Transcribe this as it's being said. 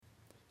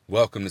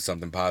Welcome to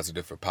Something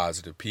Positive for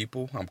Positive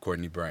People. I'm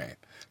Courtney Brand.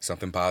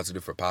 Something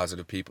Positive for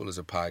Positive People is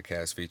a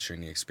podcast featuring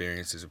the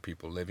experiences of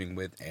people living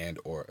with and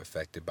or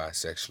affected by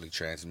sexually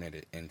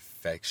transmitted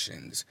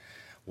infections.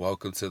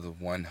 Welcome to the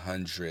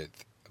 100th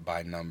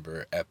by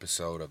number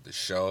episode of the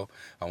show.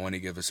 I want to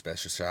give a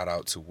special shout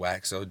out to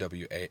Waxo,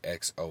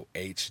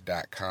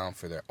 WAXOH.com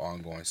for their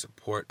ongoing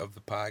support of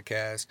the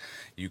podcast.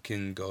 You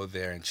can go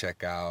there and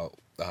check out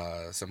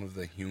some of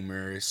the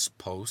humorous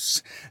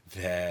posts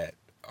that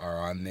are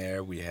on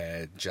there. We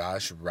had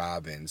Josh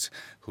Robbins,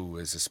 who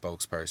is a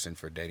spokesperson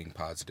for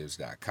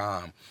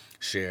datingpositives.com,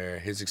 share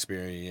his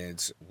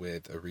experience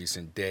with a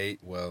recent date.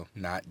 Well,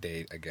 not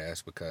date, I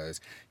guess, because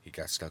he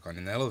got stuck on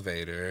an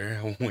elevator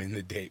when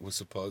the date was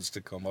supposed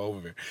to come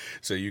over.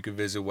 So you can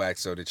visit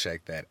Waxo to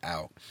check that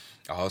out.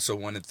 I also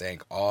want to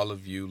thank all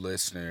of you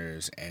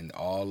listeners and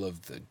all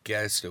of the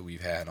guests that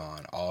we've had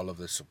on, all of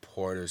the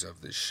supporters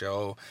of the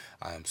show.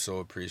 I'm so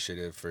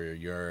appreciative for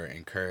your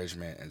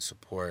encouragement and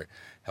support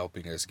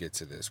helping us get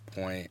to this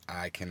point.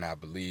 I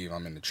cannot believe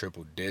I'm in the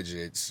triple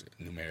digits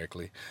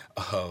numerically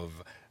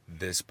of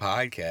this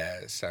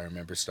podcast. I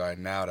remember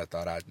starting out, I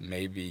thought I'd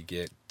maybe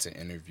get to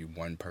interview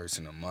one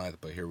person a month,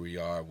 but here we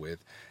are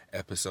with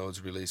episodes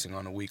releasing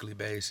on a weekly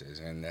basis,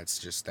 and that's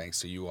just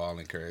thanks to you all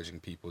encouraging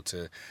people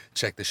to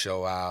check the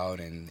show out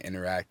and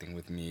interacting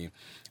with me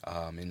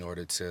in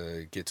order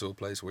to get to a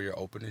place where you're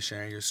open to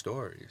sharing your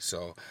story.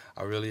 So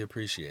I really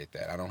appreciate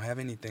that. I don't have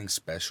anything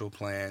special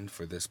planned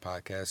for this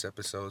podcast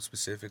episode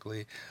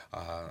specifically.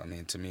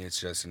 To me,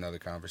 it's just another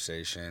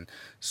conversation.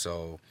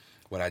 So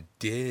what I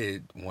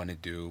did want to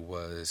do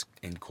was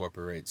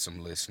incorporate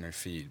some listener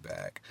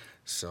feedback.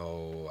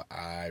 So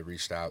I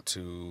reached out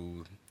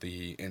to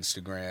the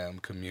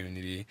Instagram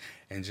community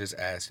and just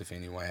asked if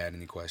anyone had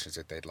any questions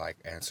that they'd like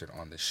answered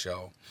on the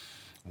show.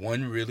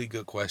 One really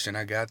good question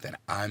I got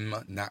that I'm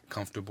not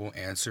comfortable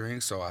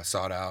answering, so I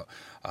sought out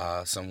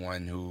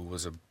someone who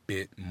was a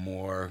bit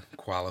more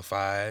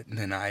qualified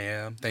than I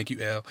am. Thank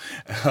you, Elle.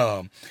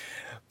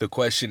 The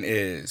question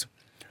is,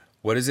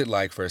 what is it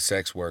like for a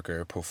sex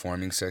worker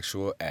performing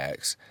sexual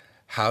acts?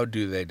 How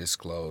do they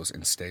disclose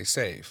and stay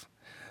safe?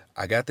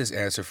 I got this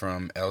answer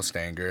from Elle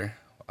Stanger,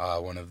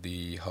 one of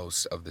the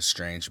hosts of the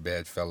Strange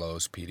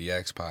Bedfellows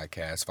PDX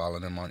podcast. Follow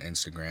them on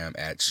Instagram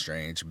at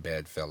Strange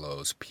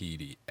Bedfellows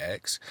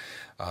PDX.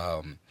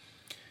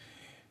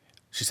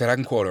 She said, I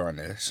can quote her on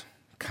this.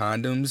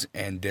 Condoms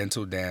and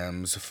dental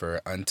dams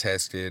for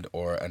untested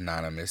or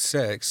anonymous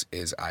sex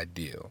is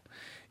ideal,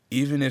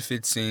 even if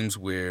it seems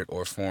weird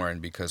or foreign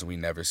because we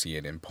never see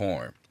it in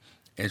porn.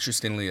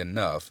 Interestingly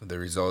enough, the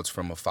results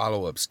from a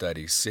follow-up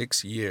study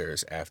 6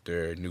 years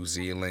after New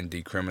Zealand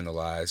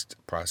decriminalized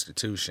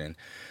prostitution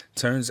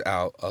turns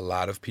out a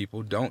lot of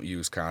people don't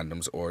use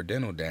condoms or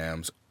dental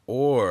dams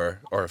or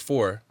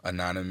for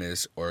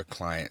anonymous or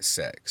client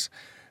sex.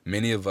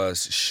 Many of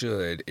us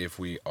should if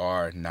we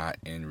are not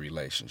in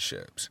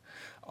relationships.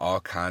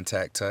 All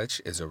contact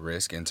touch is a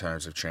risk in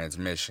terms of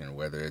transmission,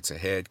 whether it's a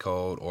head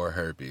cold or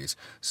herpes.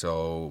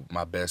 So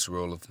my best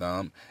rule of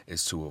thumb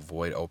is to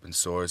avoid open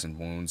sores and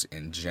wounds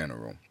in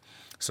general.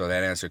 So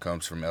that answer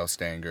comes from Elle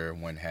Stanger,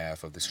 one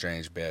half of the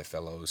Strange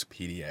Bedfellows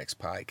PDX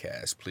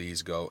podcast.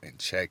 Please go and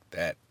check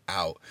that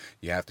out.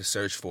 You have to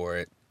search for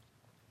it.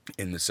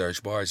 In the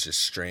search bar, it's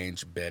just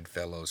Strange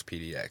Bedfellows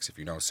PDX. If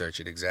you don't search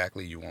it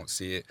exactly, you won't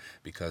see it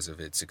because of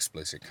its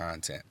explicit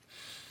content.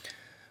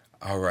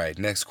 All right,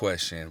 next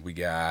question. We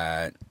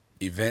got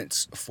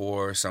events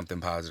for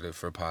Something Positive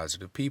for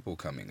Positive People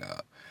coming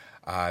up.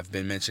 I've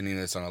been mentioning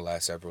this on the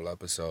last several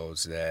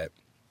episodes that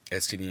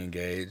STD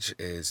Engage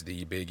is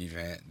the big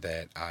event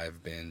that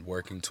I've been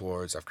working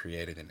towards. I've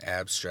created an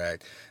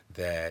abstract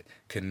that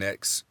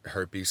connects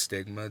herpes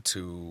stigma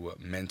to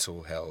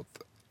mental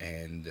health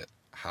and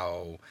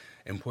how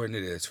important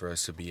it is for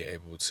us to be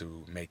able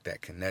to make that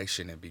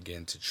connection and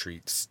begin to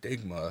treat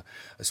stigma,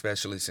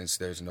 especially since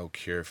there's no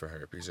cure for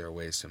herpes. There are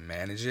ways to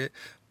manage it,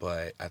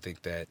 but I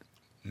think that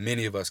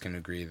many of us can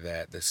agree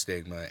that the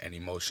stigma and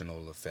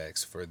emotional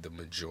effects for the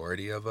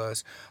majority of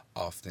us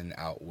often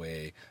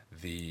outweigh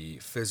the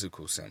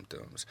physical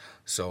symptoms.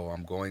 So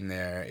I'm going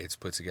there. It's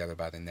put together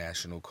by the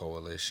National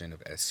Coalition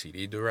of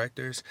STD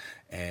Directors,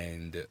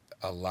 and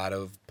a lot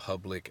of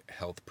public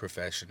health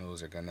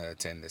professionals are going to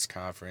attend this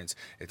conference.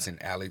 It's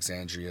in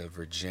Alexandria,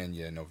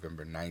 Virginia,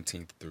 November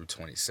 19th through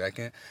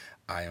 22nd.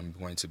 I am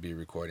going to be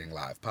recording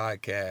live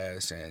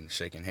podcasts and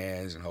shaking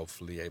hands and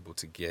hopefully able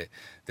to get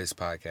this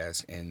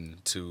podcast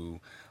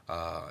into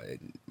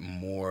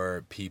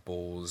more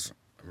people's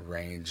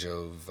range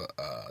of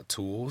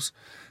tools.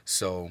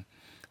 So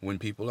when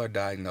people are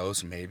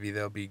diagnosed, maybe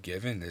they'll be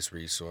given this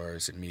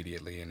resource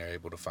immediately and they're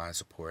able to find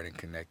support and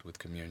connect with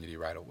community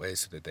right away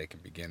so that they can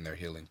begin their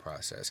healing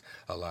process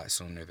a lot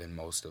sooner than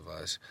most of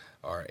us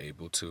are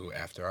able to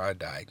after our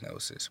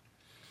diagnosis.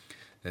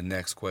 The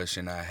next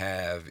question I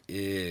have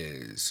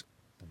is,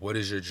 what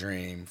is your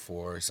dream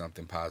for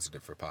Something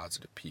Positive for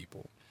Positive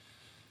People?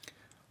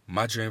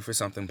 My dream for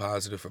Something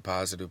Positive for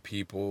Positive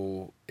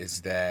People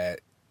is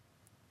that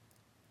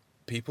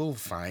people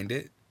find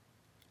it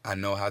I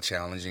know how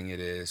challenging it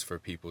is for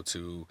people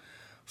to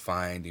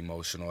find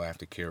emotional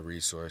aftercare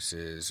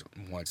resources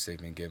once they've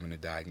been given a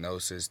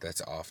diagnosis.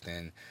 That's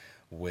often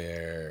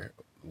where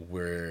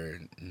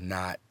we're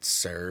not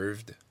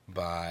served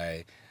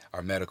by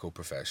our medical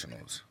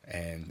professionals.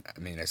 And I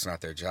mean, that's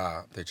not their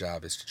job. Their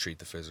job is to treat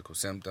the physical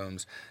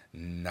symptoms,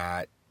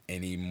 not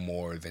any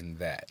more than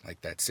that.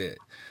 Like, that's it.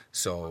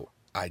 So,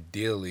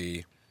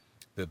 ideally,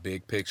 the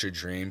big picture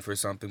dream for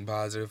something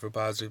positive for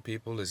positive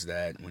people is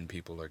that when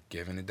people are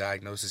given a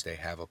diagnosis, they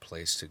have a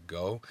place to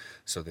go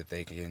so that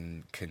they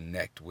can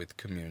connect with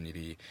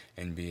community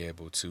and be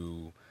able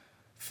to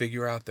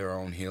figure out their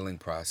own healing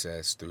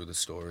process through the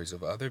stories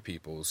of other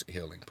people's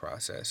healing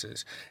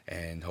processes.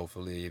 And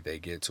hopefully they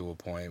get to a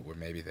point where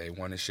maybe they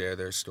want to share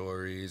their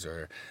stories,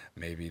 or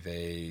maybe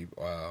they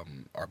are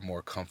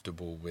more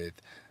comfortable with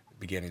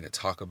beginning to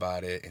talk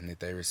about it, and that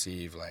they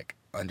receive like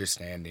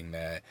understanding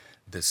that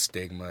the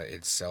stigma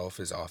itself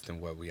is often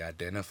what we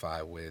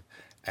identify with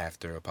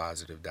after a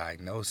positive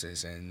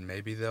diagnosis, and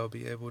maybe they'll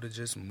be able to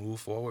just move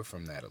forward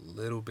from that a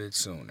little bit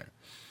sooner.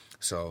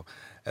 So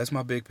that's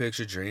my big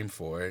picture dream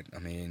for it. I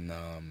mean,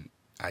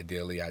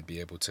 ideally, I'd be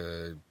able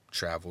to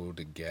travel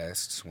to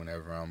guests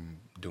whenever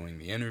I'm doing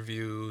the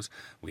interviews.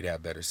 We'd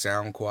have better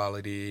sound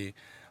quality.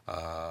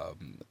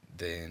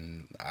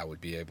 Then I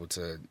would be able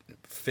to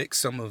fix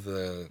some of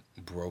the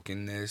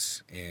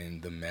brokenness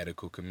in the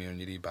medical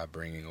community by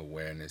bringing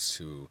awareness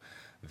to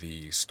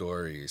the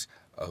stories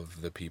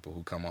of the people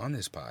who come on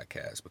this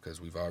podcast, because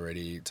we've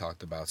already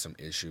talked about some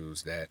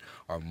issues that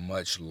are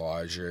much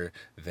larger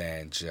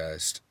than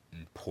just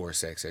poor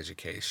sex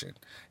education,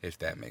 if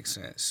that makes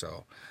sense.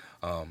 So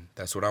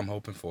that's what I'm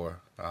hoping for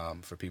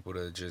people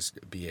to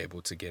just be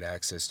able to get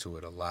access to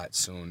it a lot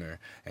sooner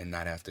and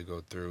not have to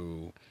go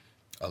through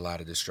a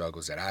lot of the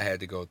struggles that I had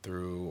to go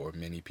through, or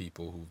many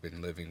people who've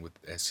been living with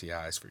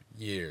STIs for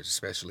years,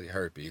 especially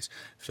herpes,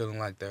 feeling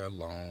like they're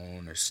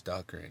alone or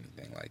stuck or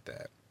anything like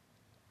that.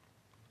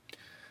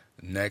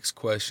 Next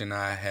question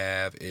I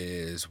have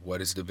is, what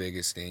is the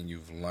biggest thing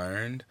you've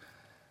learned?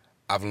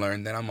 I've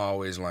learned that I'm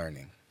always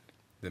learning.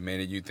 The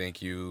minute you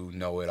think you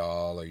know it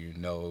all or you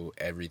know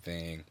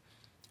everything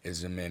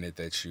is the minute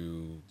that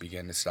you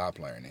begin to stop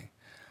learning.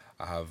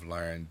 I've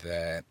learned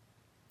that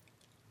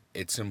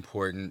it's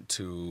important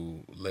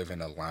to live in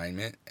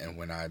alignment. And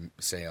when I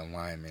say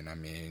alignment, I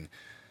mean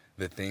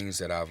the things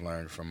that I've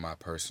learned from my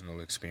personal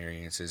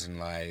experiences in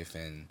life,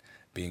 and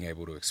being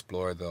able to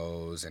explore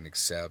those and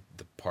accept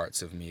the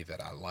parts of me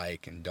that I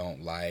like and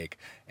don't like,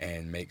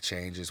 and make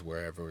changes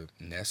wherever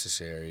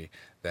necessary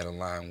that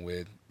align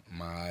with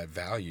my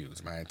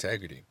values, my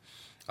integrity.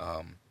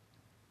 Um,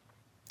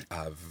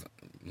 I've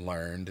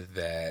learned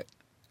that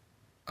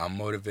I'm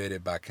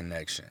motivated by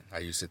connection. I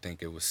used to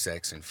think it was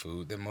sex and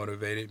food that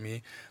motivated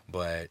me,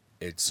 but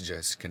it's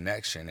just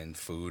connection, and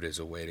food is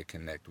a way to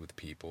connect with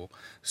people.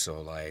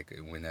 So, like,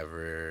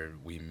 whenever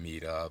we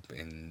meet up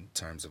in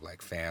terms of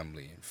like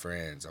family and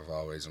friends, I've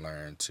always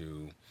learned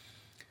to,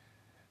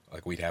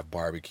 like, we'd have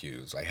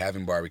barbecues. Like,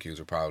 having barbecues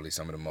were probably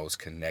some of the most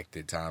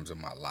connected times of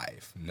my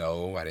life.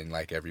 No, I didn't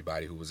like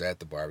everybody who was at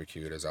the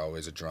barbecue. There's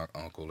always a drunk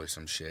uncle or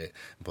some shit.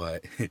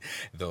 But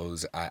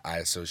those, I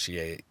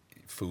associate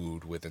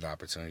food with an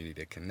opportunity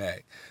to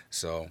connect.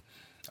 So,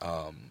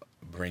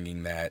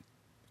 bringing that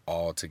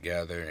all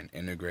together and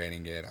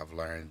integrating it, I've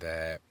learned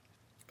that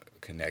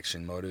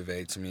connection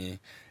motivates me,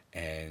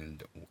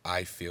 and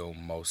I feel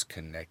most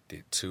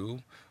connected to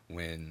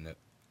when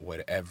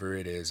whatever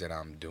it is that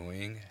I'm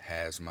doing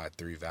has my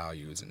three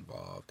values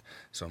involved.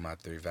 So my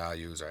three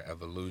values are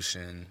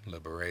evolution,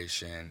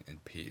 liberation,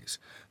 and peace.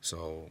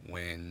 So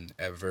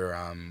whenever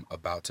I'm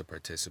about to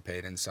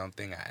participate in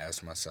something, I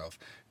ask myself,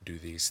 do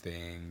these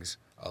things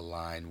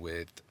align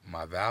with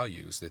my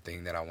values? The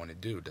thing that I want to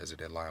do, does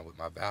it align with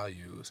my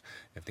values?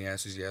 If the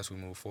answer is yes, we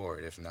move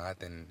forward. If not,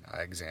 then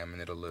I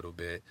examine it a little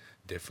bit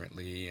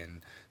differently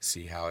and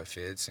see how it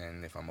fits.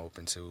 And if I'm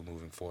open to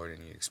moving forward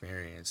in the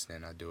experience,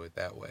 then I do it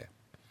that way.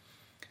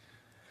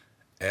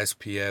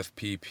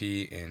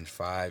 SPFPP in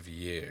 5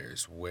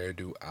 years, where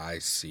do I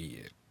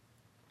see it?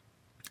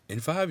 In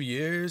 5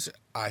 years,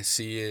 I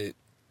see it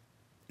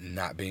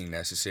not being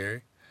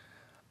necessary.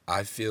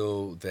 I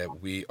feel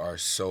that we are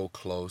so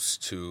close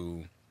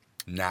to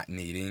not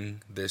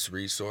needing this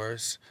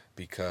resource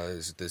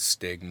because the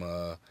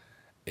stigma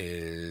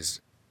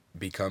is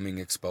becoming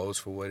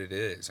exposed for what it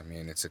is. I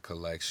mean, it's a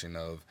collection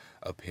of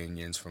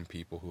opinions from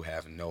people who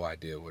have no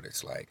idea what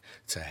it's like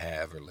to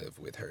have or live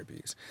with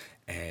herpes.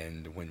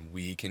 And when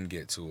we can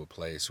get to a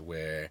place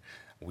where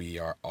we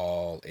are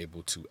all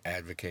able to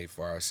advocate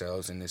for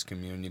ourselves in this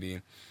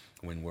community,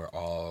 when we're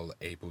all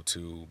able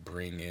to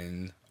bring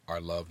in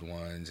our loved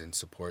ones and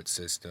support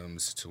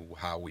systems to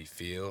how we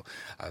feel,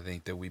 I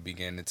think that we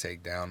begin to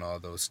take down all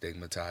those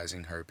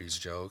stigmatizing herpes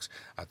jokes.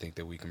 I think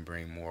that we can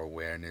bring more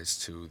awareness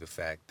to the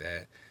fact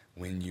that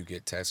when you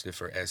get tested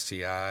for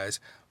STIs,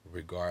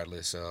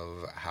 regardless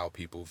of how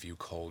people view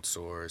cold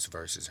sores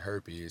versus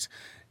herpes,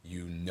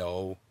 you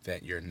know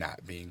that you're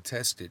not being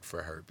tested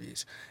for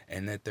herpes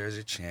and that there's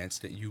a chance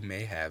that you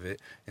may have it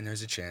and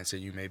there's a chance that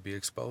you may be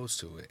exposed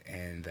to it.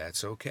 And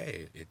that's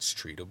okay. It's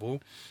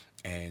treatable.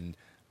 And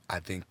I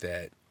think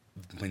that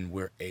when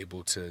we're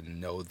able to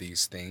know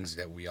these things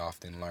that we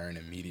often learn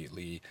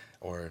immediately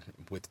or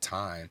with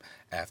time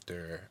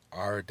after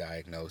our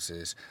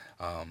diagnosis,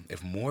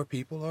 if more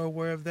people are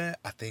aware of that,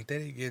 I think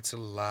that it gets a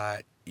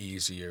lot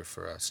easier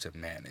for us to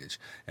manage.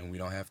 And we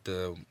don't have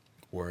to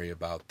worry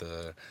about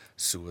the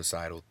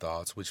suicidal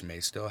thoughts, which may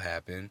still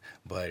happen,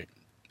 but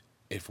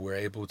if we're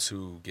able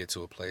to get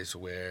to a place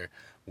where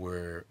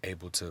we're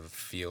able to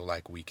feel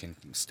like we can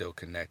still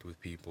connect with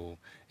people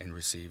and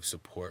receive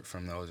support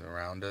from those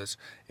around us,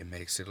 it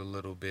makes it a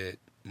little bit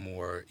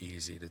more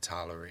easy to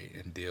tolerate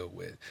and deal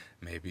with.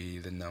 Maybe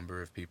the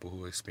number of people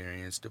who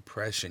experience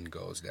depression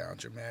goes down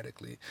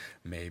dramatically.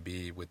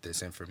 Maybe with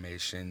this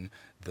information,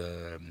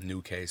 the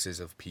new cases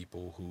of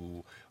people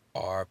who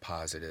are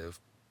positive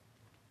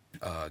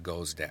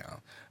goes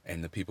down,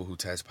 and the people who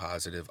test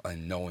positive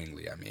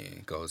unknowingly, I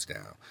mean, goes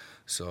down.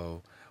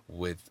 So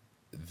with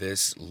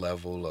this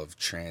level of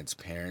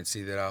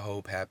transparency that I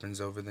hope happens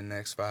over the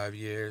next 5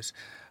 years,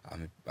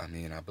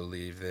 I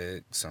believe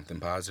that something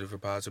positive for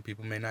positive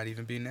people may not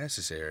even be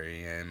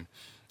necessary, and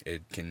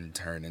it can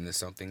turn into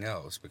something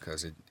else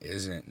because it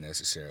isn't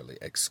necessarily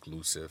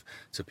exclusive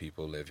to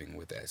people living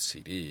with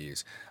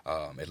STDs.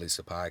 At least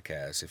the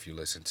podcast, if you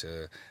listen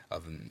to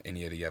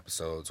any of the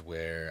episodes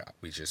where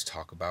we just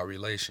talk about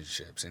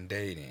relationships and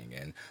dating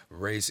and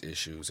race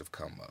issues have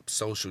come up,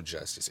 social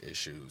justice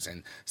issues,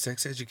 and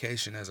sex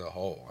education as a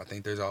whole, I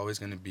think there's always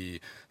going to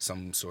be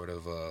some sort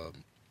of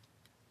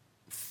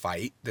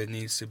fight that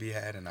needs to be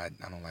had, and I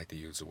don't like to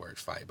use the word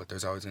fight, but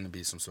there's always going to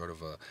be some sort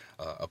of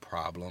a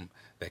problem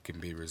that can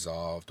be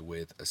resolved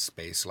with a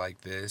space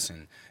like this,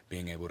 and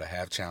being able to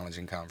have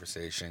challenging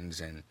conversations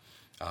and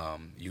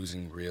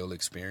using real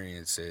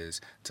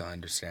experiences to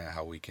understand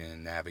how we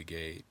can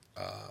navigate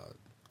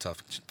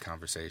tough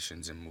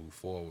conversations and move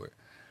forward.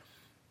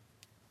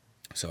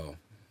 So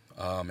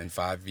in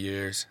 5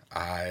 years,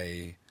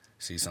 I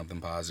see something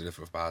positive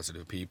for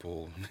positive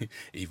people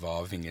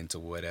evolving into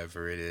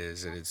whatever it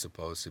is that it's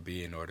supposed to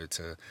be in order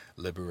to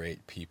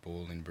liberate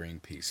people and bring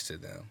peace to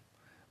them,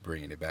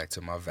 bringing it back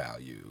to my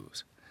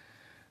values.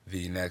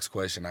 The next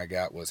question I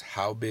got was,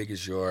 how big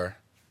is your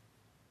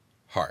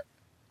heart?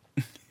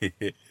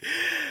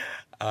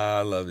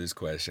 I love this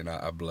question.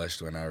 I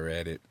blushed when I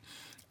read it.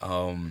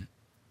 Um,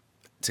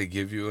 to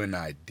give you an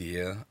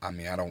idea, I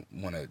mean, I don't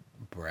want to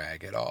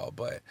brag at all,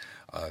 but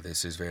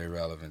this is very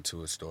relevant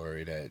to a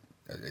story that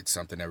it's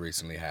something that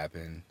recently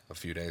happened a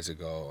few days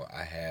ago.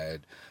 I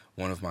had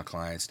one of my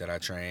clients that I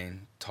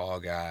train,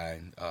 tall guy,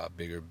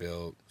 bigger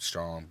built,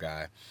 strong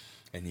guy,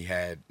 and he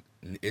had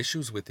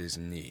issues with his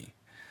knee.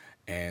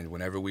 And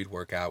whenever we'd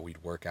work out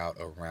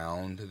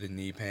around the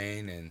knee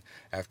pain. And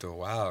after a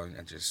while,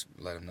 I just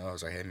let him know. I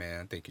was like, hey,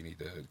 man, I think you need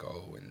to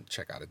go and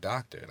check out a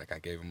doctor. Like, I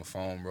gave him a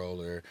foam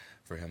roller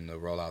for him to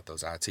roll out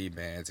those IT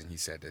bands. And he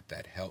said that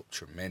that helped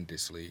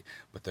tremendously.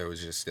 But there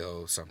was just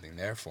still something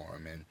there for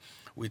him. And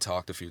we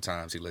talked a few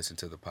times. He listened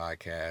to the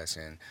podcast.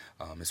 And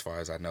as far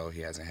as I know,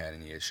 he hasn't had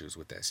any issues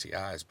with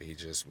STIs. But he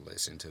just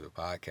listened to the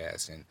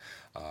podcast. And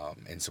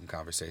in some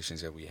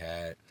conversations that we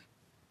had,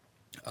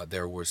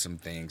 there were some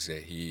things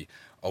that he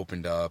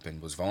opened up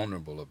and was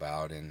vulnerable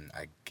about, and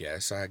I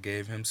guess I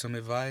gave him some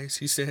advice,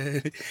 he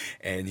said,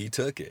 and he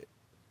took it.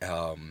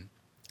 Um,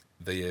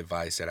 the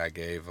advice that I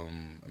gave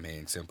him, I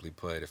mean, simply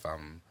put, if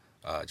I'm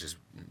just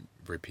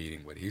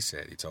repeating what he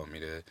said, he told me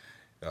that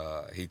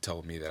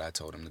I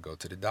told him to go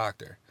to the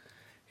doctor.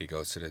 He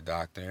goes to the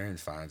doctor and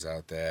finds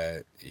out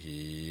that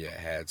he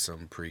had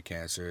some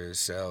precancerous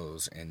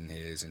cells in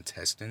his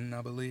intestine,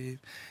 I believe,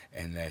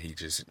 and that he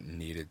just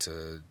needed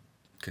to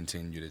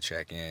continue to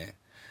check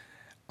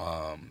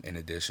in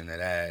addition to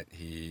that,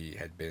 he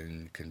had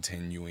been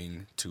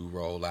continuing to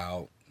roll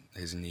out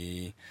his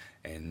knee,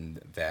 and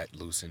that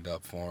loosened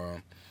up for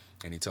him.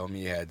 And he told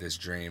me he had this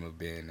dream of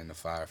being in the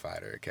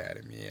firefighter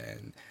academy,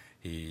 and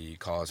he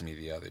calls me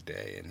the other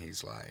day and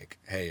he's like,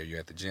 hey, are you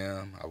at the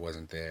gym? I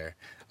wasn't there.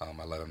 I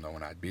let him know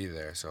when I'd be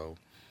there. So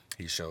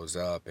he shows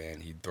up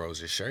and he throws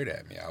his shirt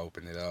at me. I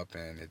open it up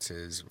and it's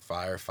his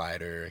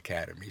firefighter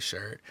academy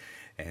shirt.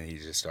 And he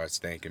just starts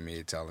thanking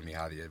me, telling me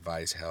how the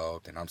advice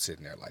helped. And I'm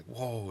sitting there like,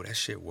 whoa, that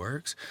shit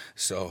works.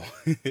 So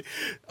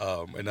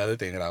another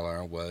thing that I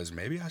learned was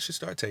maybe I should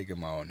start taking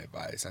my own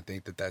advice. I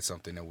think that that's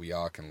something that we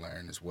all can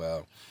learn as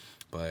well.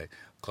 But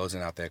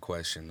closing out that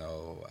question,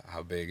 though,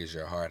 how big is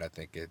your heart? I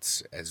think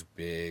it's as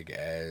big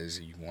as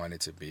you want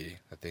it to be.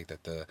 I think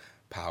that the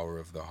power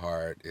of the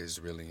heart is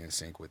really in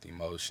sync with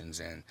emotions,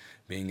 and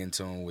being in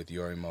tune with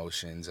your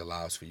emotions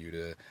allows for you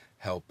to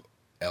help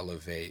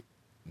elevate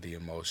the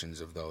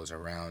emotions of those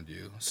around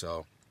you.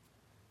 So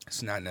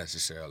it's not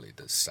necessarily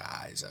the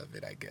size of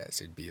it, I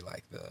guess. It'd be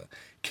like the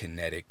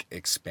kinetic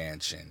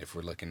expansion. If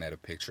we're looking at a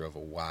picture of a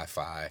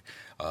Wi-Fi,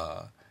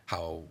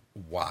 how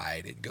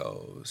wide it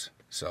goes.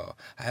 So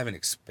I have an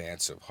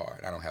expansive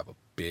heart. I don't have a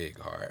big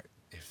heart,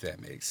 if that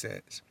makes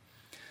sense.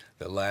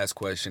 The last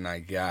question I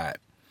got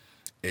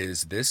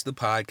is this the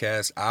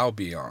podcast I'll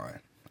be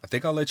on? I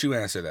think I'll let you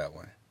answer that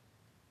one.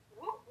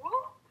 Whoop,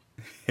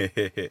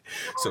 whoop.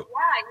 So,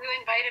 Yeah, you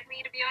invited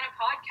me to be on a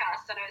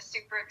podcast, and I was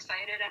super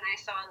excited. And I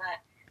saw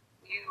that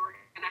you were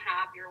going to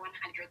have your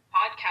 100th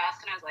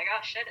podcast, and I was like,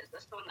 oh shit, is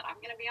this the one that I'm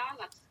going to be on?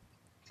 That's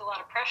a lot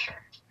of pressure.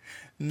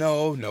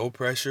 no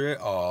pressure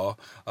at all.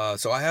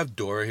 So I have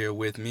Dora here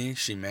with me.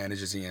 She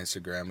manages the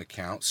Instagram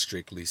account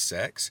Strictly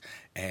Sex,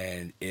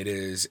 and it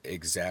is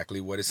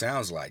exactly what it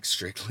sounds like,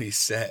 Strictly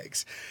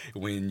Sex.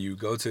 When you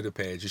go to the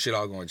page, you should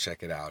all go and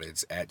check it out.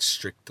 It's at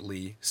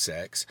Strictly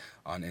Sex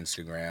on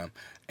Instagram,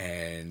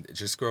 and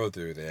just scroll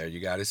through there. You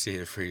got to see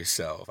it for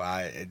yourself.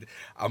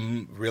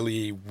 I'm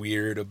really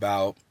weird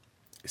about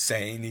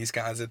saying these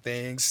kinds of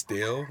things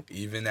still,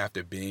 even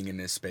after being in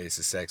this space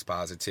of sex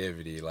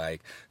positivity, like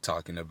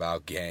talking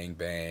about gang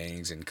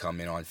bangs and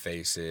coming on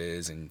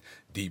faces and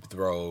deep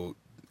throat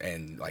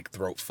and like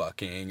throat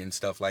fucking and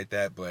stuff like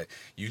that. But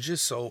you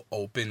just so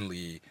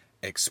openly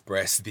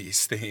express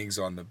these things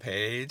on the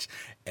page,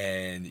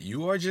 and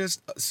you are just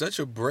such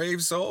a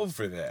brave soul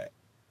for that.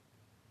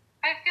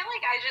 I feel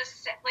like I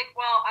just, like,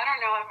 well, I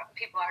don't know if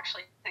people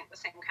actually think the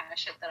same kind of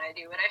shit that I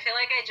do, but I feel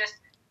like I just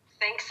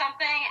think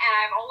something, and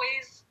I've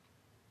always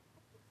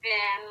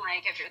been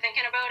like, if you're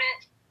thinking about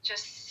it,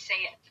 just say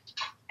it.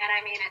 And I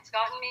mean, it's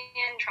gotten me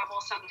in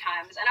trouble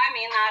sometimes. And I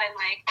mean that in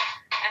like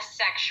a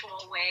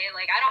sexual way.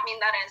 Like, I don't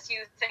mean that as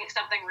you think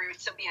something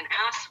rude, so be an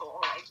asshole.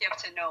 Like, you have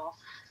to know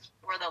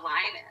where the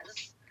line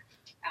is.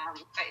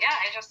 But yeah,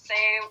 I just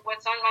say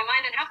what's on my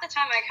mind. And half the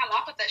time I come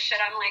up with this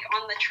shit, I'm like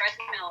on the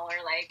treadmill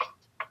or like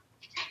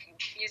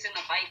using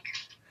the bike.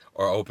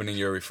 Or opening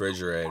your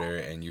refrigerator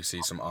and you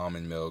see some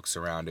almond milk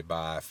surrounded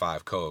by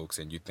 5 Cokes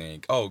and you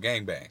think, oh,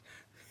 gangbang.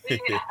 Yeah.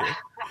 Right.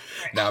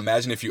 Now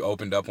imagine if you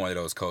opened up one of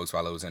those Cokes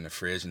while it was in the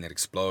fridge and it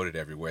exploded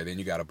everywhere. Then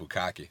you got a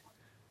bukkake.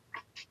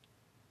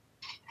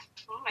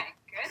 Oh my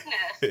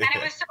goodness. And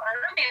it was so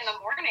early in the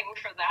morning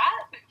for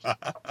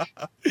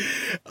that.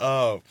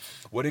 Oh,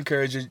 what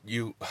encouraged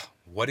you?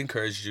 What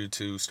encouraged you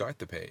to start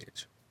the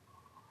page?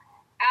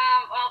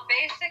 Well,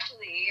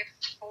 basically,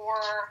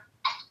 for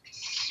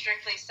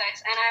Strictly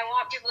Sex, and I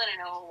want people to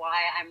know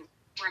why I'm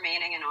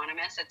remaining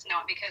anonymous. It's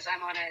not because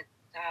I'm on a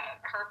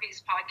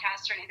herpes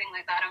podcast or anything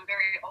like that. I'm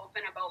very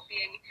open about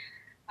being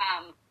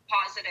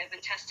positive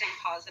and testing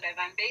positive.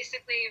 I'm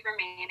basically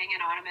remaining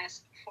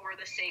anonymous for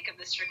the sake of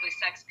the Strictly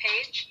Sex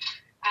page.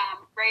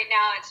 Right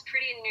now, it's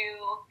pretty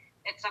new.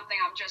 It's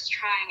something I'm just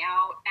trying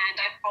out, and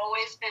I've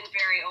always been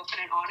very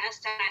open and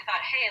honest. And I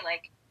thought, hey,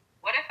 like,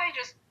 what if I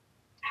just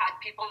had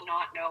people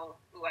not know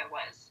who I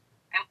was?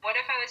 And what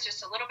if I was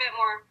just a little bit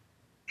more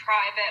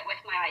private with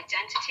my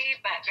identity,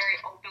 but very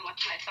open with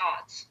my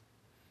thoughts?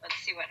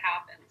 Let's see what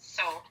happens.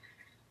 So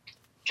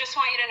just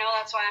want you to know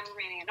that's why I'm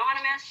remaining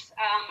anonymous.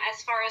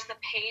 As far as the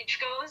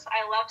page goes,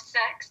 I love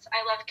sex,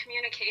 I love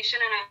communication,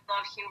 and I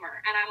love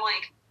humor. And I'm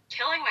like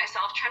killing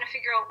myself trying to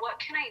figure out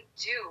what can I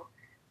do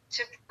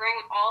to bring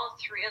all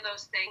three of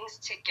those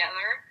things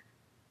together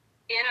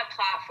in a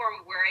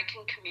platform where I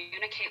can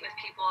communicate with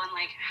people and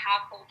like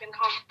have open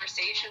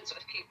conversations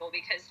with people,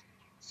 because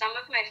some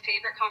of my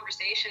favorite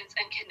conversations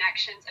and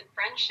connections and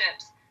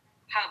friendships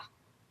have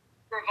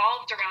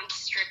revolved around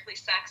strictly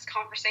sex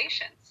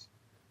conversations.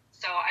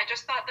 So I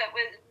just thought that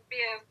would be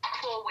a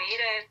cool way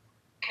to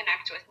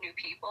connect with new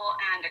people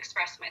and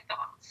express my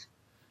thoughts.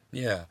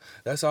 Yeah,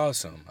 that's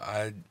awesome.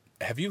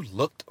 Have you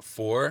looked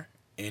for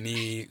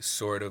any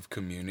sort of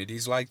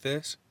communities like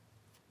this?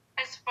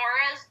 As far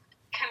as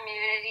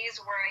communities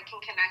where I can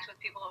connect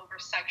with people over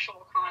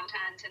sexual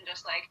content and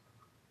just like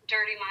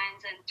dirty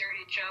minds and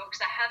dirty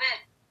jokes, I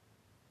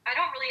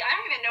don't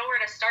even know where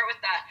to start with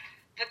that.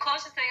 The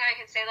closest thing I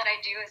can say that I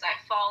do is I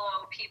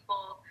follow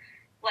people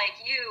like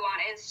you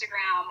on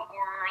Instagram,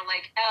 or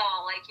like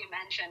Elle, like you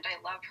mentioned. I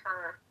love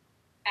her.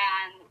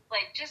 And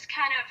like just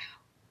kind of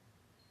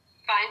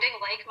finding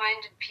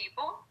like-minded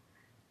people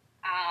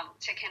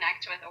to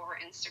connect with over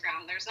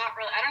Instagram. There's not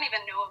really, I don't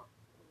even know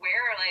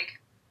where, like,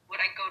 would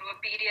I go to a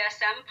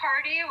BDSM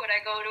party? Would I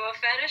go to a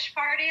fetish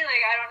party?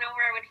 Like, I don't know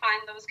where I would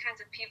find those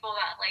kinds of people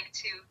that like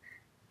to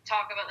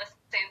talk about the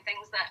same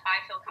things that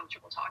I feel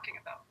comfortable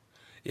talking about.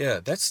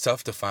 Yeah, that's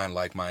tough to find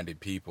like-minded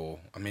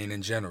people. I mean,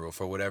 in general,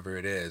 for whatever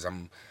it is,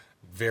 I'm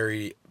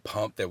very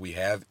pumped that we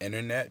have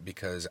internet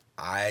because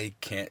I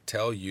can't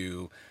tell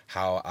you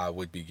how I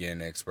would begin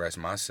to express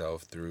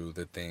myself through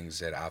the things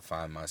that I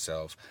find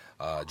myself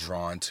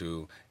drawn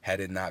to had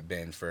it not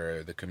been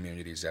for the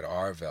communities that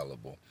are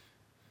available.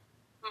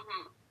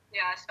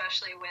 Yeah,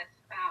 especially with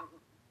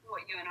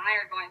what you and I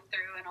are going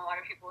through, and a lot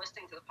of people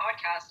listening to the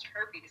podcast,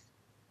 herpes.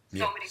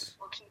 So many Yes.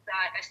 people keep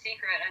that a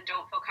secret and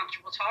don't feel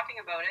comfortable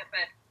talking about it.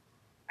 But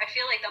I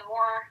feel like the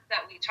more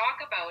that we talk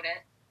about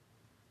it,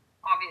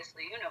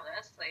 obviously you know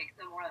this, like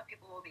the more that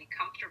people will be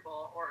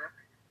comfortable or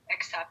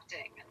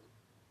accepting. And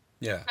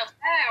Yeah. that's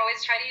why I always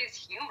try to use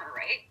humor,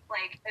 right?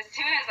 Like as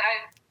soon as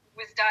I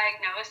was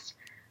diagnosed,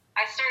 I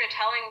I started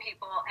telling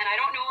people, and I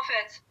don't know if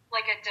it's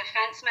like a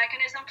defense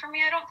mechanism for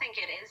me. I don't think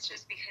it is,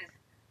 just because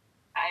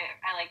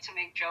I like to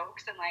make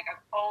jokes, and like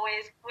I've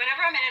always,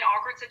 whenever I'm in an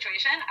awkward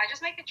situation, I just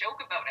make a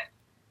joke about it.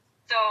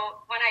 So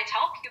when I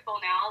tell people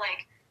now,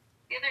 like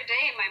the other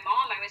day,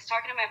 I was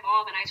talking to my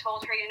mom, and I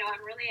told her,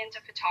 I'm really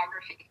into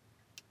photography.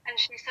 And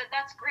she said,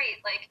 that's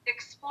great. Like,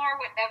 explore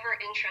whatever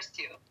interests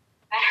you.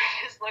 And I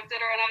just looked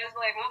at her and I was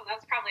like, well,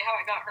 that's probably how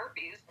I got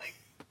herpes. Like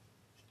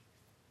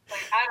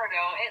I don't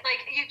know. It,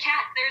 like, you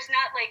can't, there's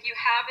not, like, you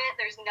have it,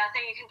 there's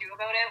nothing you can do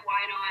about it.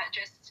 Why not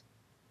just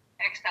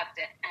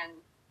accept it? And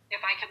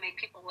if I can make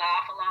people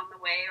laugh along the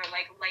way, or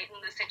like lighten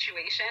the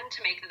situation to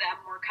make them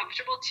more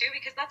comfortable too,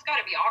 because that's got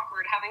to be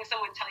awkward having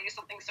someone tell you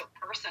something so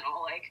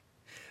personal. Like,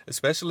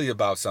 Especially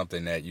about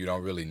something that you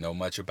don't really know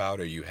much about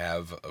or you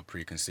have a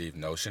preconceived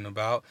notion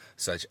about,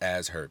 such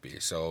as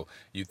herpes. So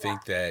you yeah.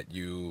 think that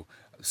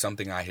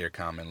something I hear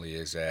commonly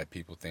is that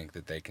people think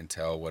that they can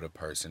tell what a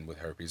person with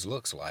herpes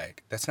looks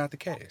like. That's not the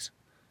case.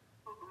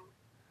 Mm-hmm.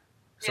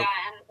 So,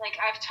 Yeah, and like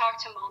I've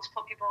talked to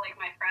multiple people, like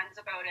my friends,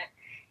 about it,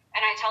 and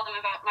I tell them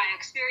about my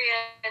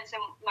experience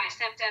and my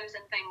symptoms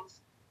and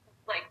things,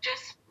 like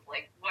just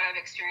like what I've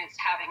experienced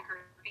having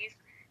herpes.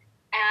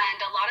 And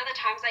a lot of the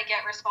times I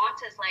get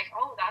responses like,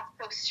 "Oh, that's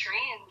so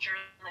strange," or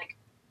like,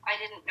 "I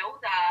didn't know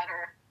that,"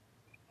 or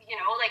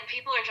like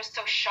people are just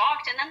so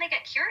shocked, and then they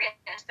get curious.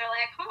 They're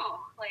like,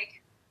 "Oh," like,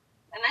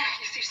 and then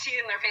you see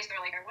in their face, they're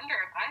like, "I wonder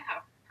if I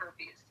have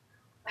herpes."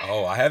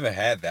 oh, I haven't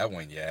had that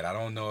one yet. I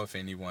don't know if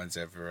anyone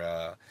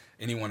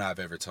I've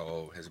ever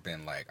told has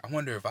been like, I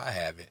wonder if I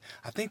have it.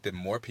 I think that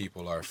more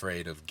people are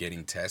afraid of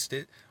getting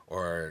tested,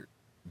 or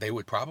they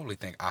would probably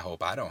think, I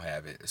hope I don't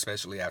have it,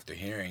 especially after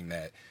hearing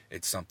that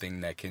it's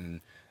something that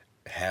can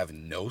have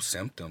no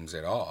symptoms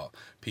at all.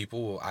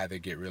 People will either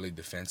get really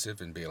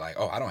defensive and be like,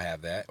 oh, I don't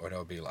have that, or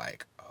they'll be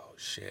like, oh,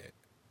 shit,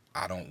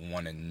 I don't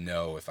want to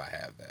know if I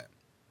have that.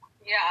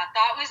 Yeah,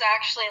 that was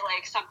actually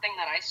like something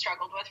that I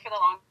struggled with for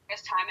the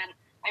longest time. And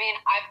I mean,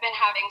 I've been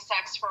having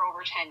sex for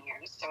over 10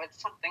 years, so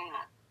it's something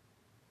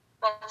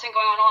that's been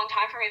going on a long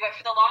time for me. But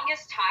for the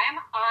longest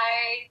time,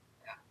 I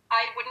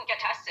wouldn't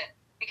get tested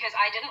because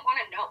I didn't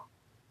want to know.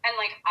 And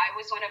like I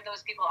was one of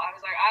those people. I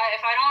was like,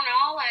 if I don't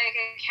know, like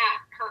it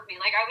can't hurt me.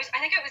 Like I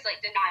think it was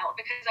like denial,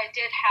 because I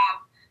did have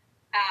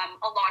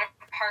a lot of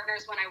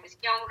partners when I was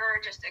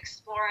younger, just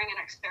exploring and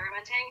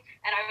experimenting.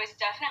 And I was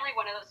definitely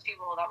one of those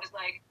people that was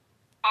like,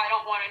 I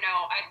don't want to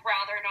know. I'd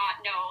rather not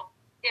know.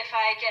 If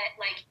I get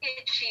like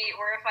itchy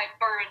or if I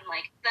burn,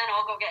 like then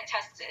I'll go get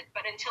tested.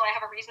 But until I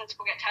have a reason to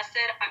go get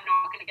tested, I'm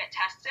not going to get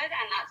tested,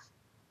 and that's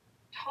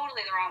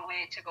totally the wrong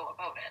way to go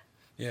about it.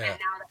 And Yeah.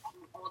 now that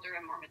I'm older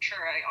and more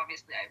mature, I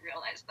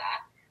realized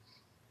that.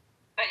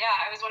 But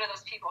yeah, I was one of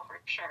those people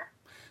for sure.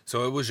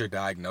 So it was your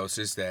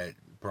diagnosis that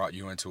brought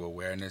you into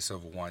awareness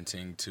of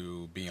wanting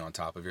to be on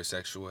top of your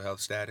sexual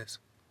health status?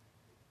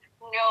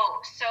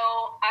 No, so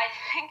I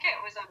think it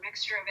was a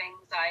mixture of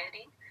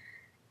anxiety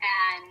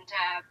and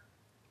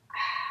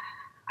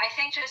I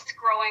think just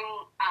growing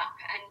up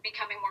and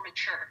becoming more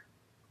mature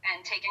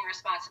and taking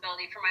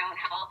responsibility for my own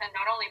health, and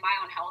not only my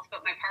own health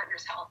but my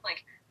partner's health.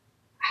 Like,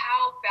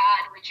 how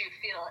bad would you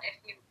feel if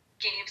you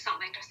gave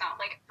something to someone?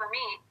 Like for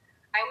me,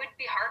 I would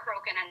be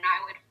heartbroken, and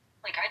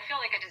I'd feel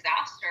like a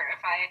disaster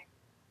if I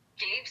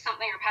gave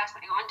something or passed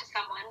something on to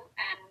someone.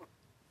 And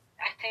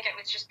I think it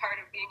was just part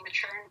of being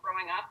mature and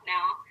growing up.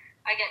 Now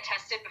I get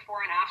tested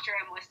before and after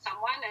I'm with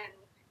someone, and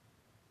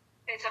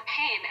it's a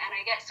pain, and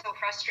I get so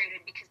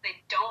frustrated because they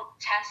don't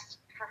test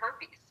for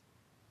herpes.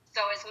 So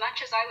as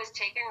much as I was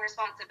taking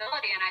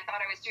responsibility and I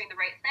thought I was doing the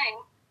right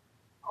thing,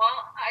 well,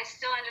 I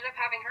still ended up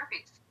having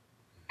herpes.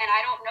 And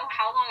I don't know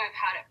how long I've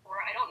had it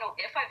for. I don't know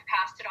if I've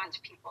passed it on to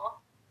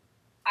people.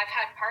 I've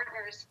had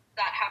partners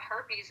that have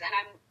herpes, and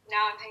I'm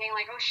thinking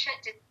like, oh shit,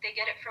 did they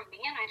get it from me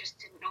and I just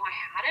didn't know I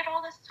had it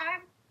all this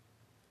time?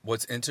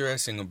 What's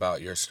interesting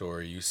about your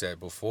story, you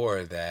said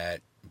before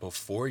that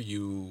before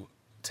you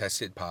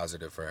tested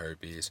positive for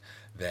herpes,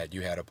 that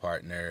you had a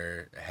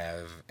partner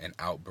have an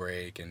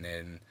outbreak and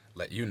then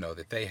let you know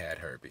that they had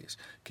herpes.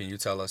 Can you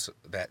tell us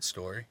that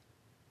story?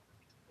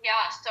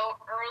 Yeah, so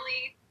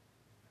early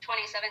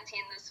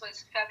 2017, this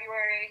was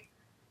February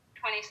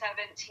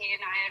 2017,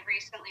 I had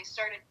recently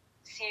started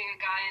seeing a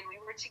guy, and we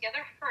were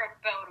together for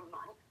about a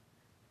month.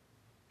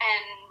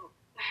 And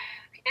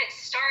it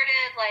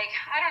started like,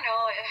 I don't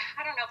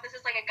know if this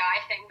is like a guy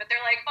thing, but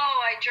they're like, oh,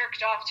 I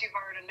jerked off too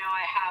hard and now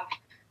I have,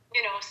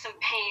 some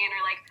pain,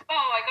 or like,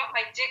 oh, I got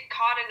my dick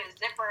caught in a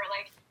zipper,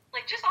 like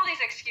just all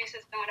these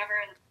excuses and whatever.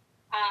 And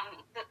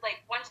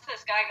like once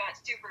this guy got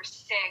super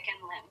sick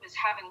and was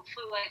having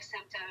flu-like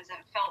symptoms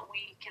and felt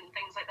weak and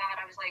things like that,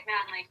 I was like,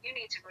 man, like you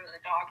need to go to the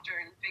doctor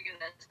and figure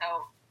this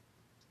out.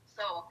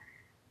 So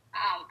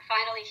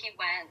finally he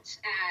went,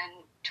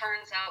 and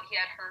turns out he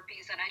had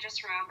herpes, and I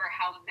just remember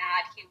how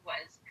mad he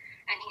was.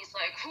 And he's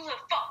like, who the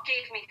fuck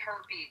gave me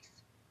herpes?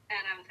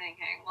 And I'm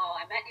thinking, well,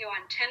 I met you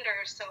on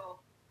Tinder,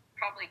 so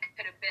probably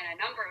could have been a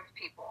number of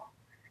people.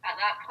 At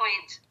that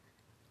point,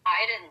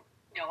 I didn't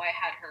know I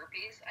had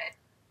herpes. I'd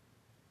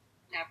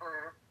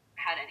never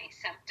had any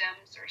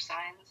symptoms or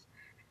signs.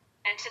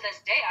 And to this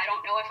day, I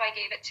don't know if I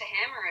gave it to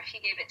him or if he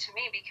gave it to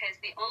me, because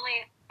the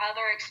only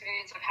other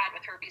experience I've had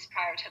with herpes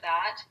prior to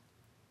that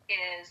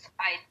is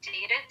I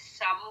dated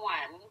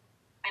someone,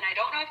 and I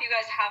don't know if you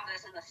guys have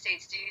this in the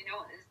States. Do you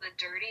know, is the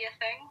dirty a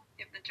thing?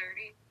 You have the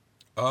dirty?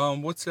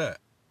 What's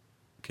that?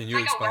 Can It's you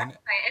like a explain it?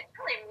 website. It's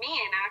really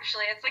mean,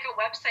 actually. It's like a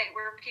website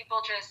where people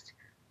just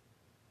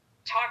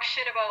talk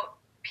shit about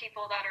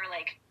people that are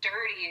like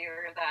dirty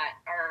or that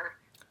are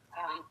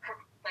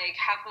like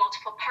have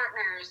multiple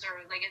partners,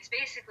 or like it's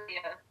basically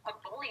a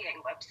bullying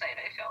website,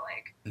 I feel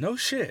like. No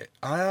shit.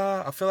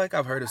 I feel like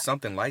I've heard of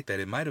something like that.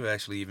 It might have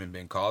actually even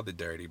been called The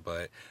Dirty,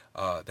 but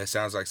that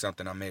sounds like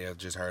something I may have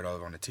just heard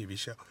of on a TV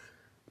show.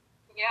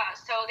 Yeah,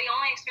 so the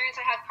only experience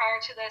I had prior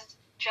to this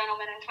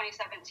gentleman in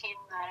 2017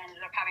 that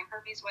ended up having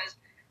herpes was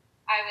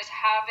I was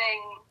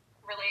having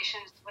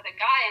relations with a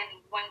guy,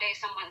 and one day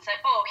someone said,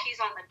 "Oh,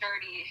 he's on the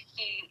dirty.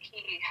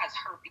 He has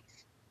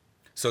herpes."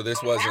 So So now,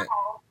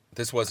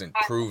 this wasn't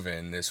I,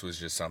 proven. This was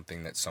just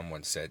something that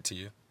someone said to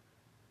you.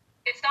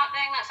 it's not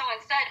thing that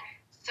someone said.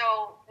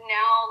 So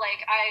now,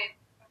 like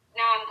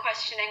now I'm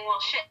questioning.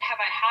 Well, shit,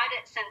 have I had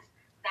it since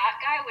that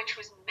guy, which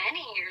was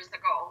many years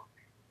ago?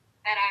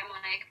 And I'm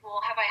like, well,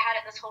 have I had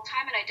it this whole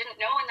time and I didn't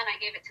know? And then I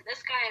gave it to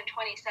this guy in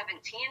 2017.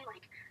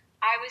 Like,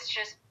 I was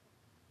just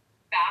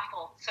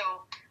baffled. So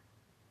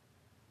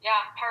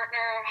yeah,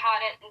 partner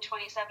had it in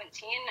 2017,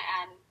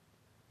 and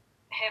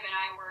him and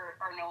I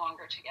are no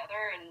longer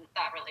together, and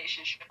that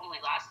relationship only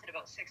lasted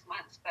about 6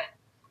 months. But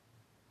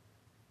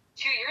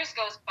 2 years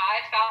goes by,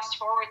 fast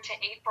forward to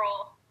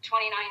April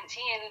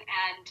 2019,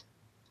 and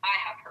I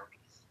have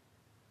herpes.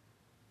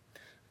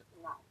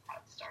 And that's how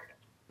it started.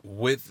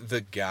 With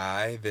the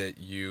guy that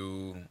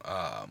you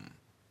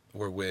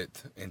were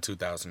with in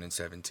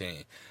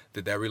 2017,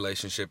 did that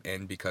relationship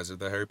end because of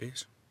the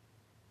herpes?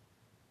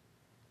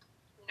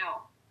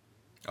 No,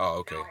 Oh, no,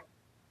 okay. no, it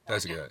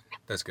That's didn't. good.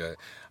 That's good.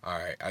 All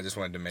right. I just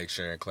wanted to make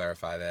sure and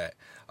clarify that.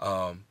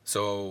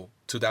 So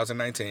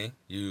 2019,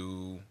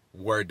 you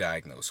were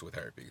diagnosed with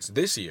herpes.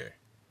 This year,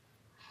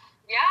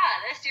 Yeah,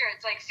 this year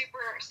it's like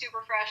super,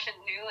 super fresh and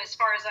new as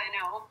far as I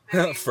know.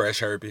 I mean, fresh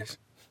herpes.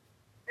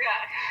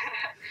 yeah.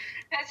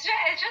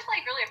 It just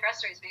like really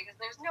frustrates me because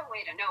there's no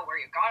way to know where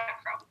you got it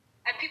from.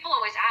 And people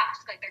always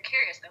ask, like they're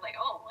curious. They're like,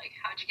 "Oh, like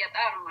how'd you get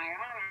that?" I'm like,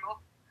 "I don't know."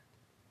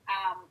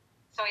 Um,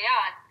 so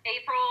yeah,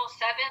 April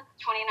 7th,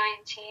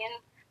 2019,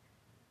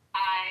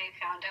 I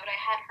found out I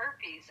had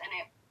herpes, and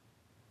it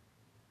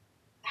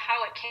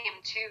how it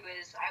came to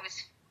is I was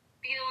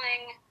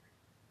feeling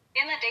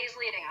in the days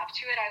leading up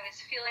to it, I was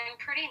feeling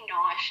pretty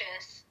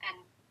nauseous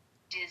and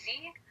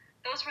dizzy.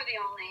 Those were the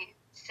only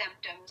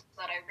symptoms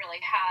that I really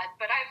had,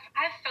 but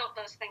I've felt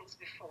those things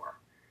before.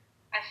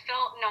 I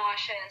felt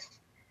nauseous.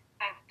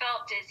 I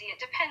felt dizzy. It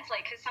depends,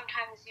 like, because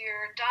sometimes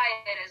your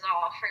diet is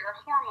off or your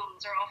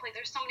hormones are off. Like,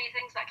 there's so many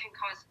things that can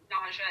cause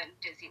nausea and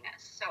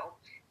dizziness. So,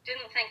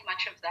 didn't think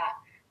much of that.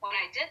 When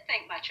I did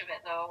think much of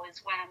it, though,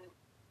 is when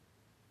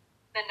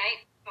the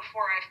night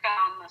before I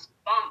found this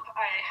bump,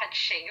 I had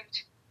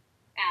shaved,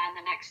 and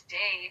the next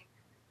day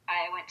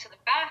I went to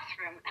the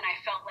bathroom and I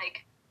felt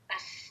like a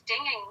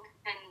stinging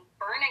and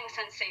burning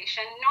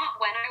sensation, not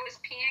when I was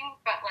peeing,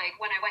 but like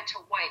when I went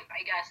to wipe,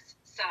 I guess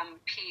some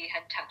pee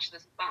had touched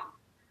this bump.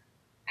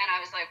 And I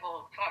was like,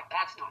 well, fuck,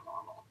 that's not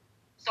normal.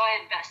 So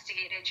I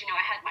investigated,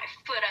 I had my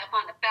foot up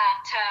on the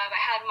bathtub, I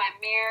had my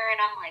mirror,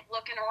 and I'm like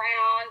looking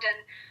around, and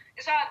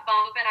I saw a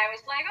bump, and I was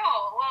like,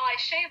 oh, well, I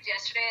shaved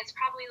yesterday. It's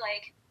probably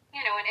like,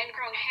 an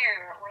ingrown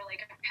hair or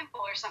like a pimple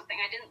or something.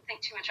 I didn't think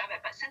too much of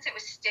it. But since it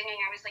was stinging,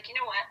 I was like, you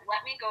know what?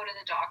 Let me go to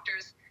the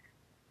doctor's,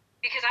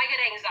 because I get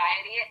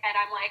anxiety, and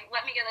I'm like,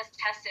 let me get this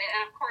tested.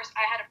 And of course,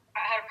 I had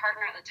a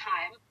partner at the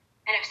time,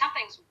 and if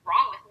something's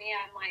wrong with me,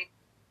 I'm like,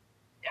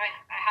 I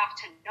have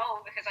to know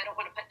because I don't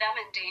want to put them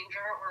in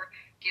danger or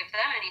give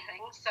them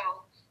anything. So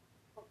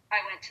I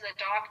went to the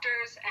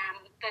doctor's,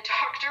 and the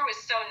doctor was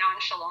so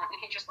nonchalant, and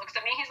he just looks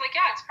at me. He's like,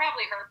 yeah, it's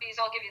probably herpes.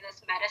 I'll give you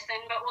this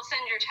medicine, but we'll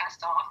send your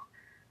test off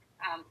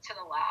to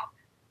the lab.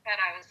 And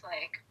I was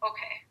like,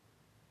 okay.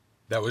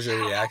 That was So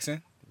your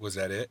reaction? Was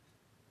that it?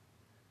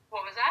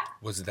 what was that?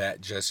 Was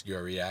that just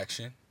your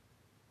reaction?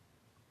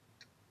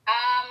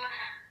 Um,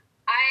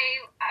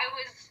 I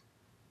was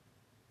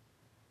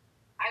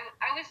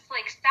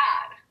like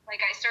sad.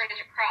 Like I started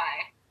to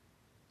cry,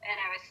 and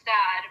I was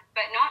sad,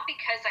 but not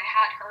because I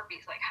had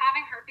herpes. Like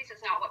having herpes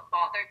is not what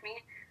bothered me.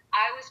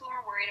 I was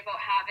more worried about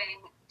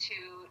having to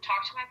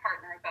talk to my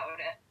partner about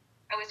it.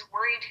 I was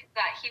worried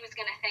that he was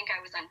going to think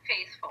I was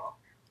unfaithful,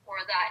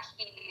 or that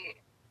he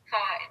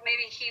thought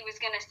maybe he was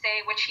going to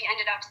say, which he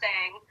ended up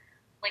saying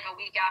like a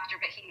week after,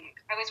 but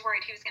I was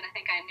worried he was going to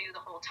think I knew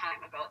the whole time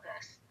about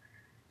this.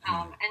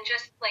 And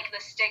just like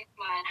the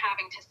stigma and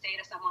having to say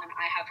to someone,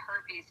 I have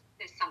herpes,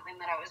 is something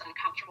that I was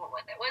uncomfortable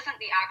with. It wasn't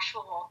the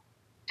actual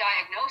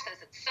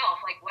diagnosis itself.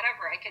 Like,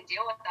 whatever, I can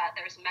deal with that.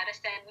 There's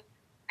medicine,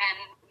 and,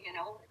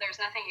 there's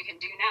nothing you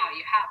can do now.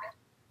 You have it.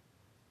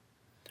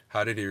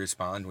 How did he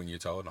respond when you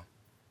told him?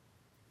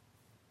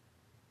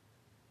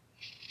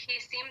 He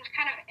seemed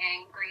kind of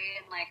angry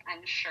and, like,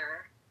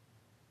 unsure.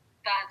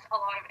 that's a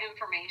lot of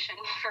information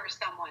for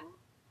someone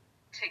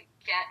to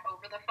get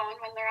over the phone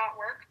when they're at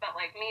work. But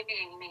like me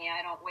being me,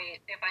 I don't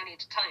wait. If I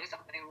need to tell you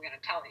something, I'm going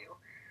to tell you.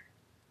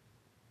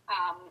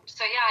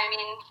 So yeah, I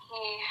mean,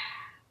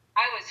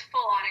 I was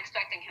full on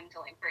expecting him to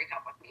like break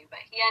up with me,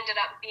 but he ended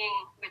up being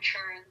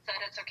mature and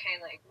said it's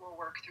okay, like we'll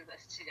work through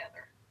this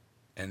together.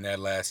 And that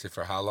lasted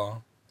for how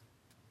long?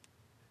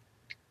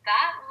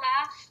 That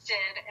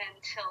lasted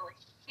until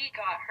he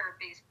got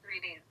herpes 3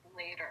 days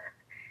later.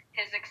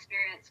 His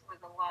experience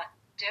was a lot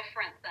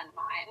different than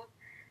mine.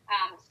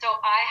 So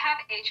I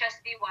have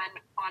HSV1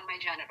 on my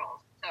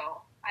genitals.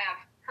 So I have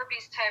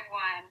herpes type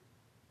 1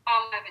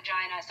 on my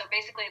vagina. So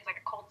basically, it's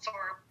like a cold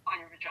sore on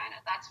your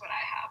vagina. That's what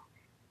I have.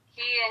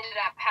 He ended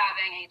up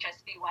having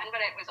HSV1,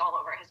 but it was all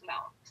over his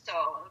mouth.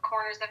 So the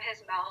corners of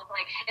his mouth,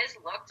 like his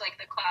looked like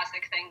the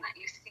classic thing that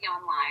you see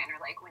online or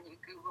like when you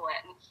Google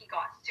it. And he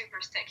got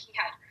super sick. He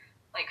had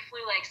like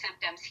flu-like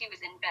symptoms. He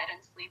was in bed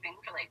and sleeping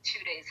for like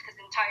 2 days. His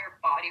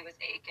entire body was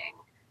aching.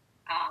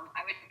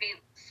 I would be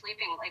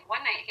sleeping. Like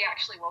one night, he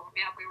actually woke me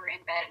up. We were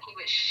in bed, and he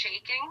was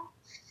shaking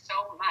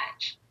so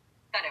much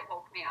that it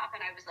woke me up.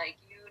 And I was like,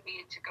 "You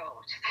need to go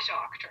to the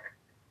doctor."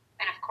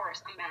 And of course,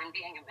 a man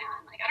being a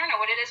man, like I don't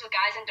know what it is with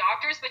guys and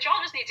doctors, but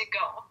y'all just need to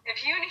go. If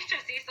you need to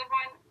see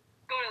someone,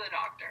 go to the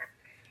doctor.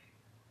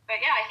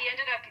 But yeah, he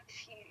ended up.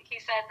 He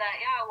said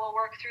that yeah, we'll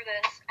work through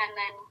this, and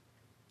then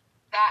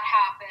that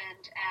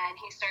happened, and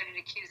he started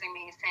accusing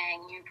me,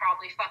 saying you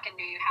probably fucking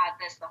knew you had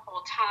this the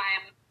whole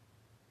time.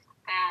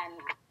 And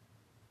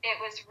it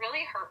was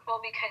really hurtful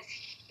because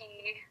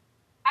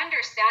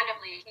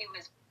understandably, he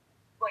was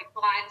like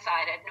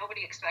blindsided.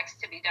 Nobody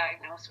expects to be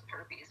diagnosed with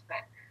herpes,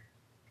 but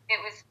it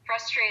was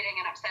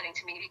frustrating and upsetting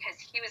to me because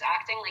he was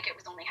acting like it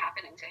was only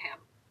happening to him.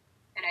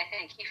 And I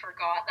think he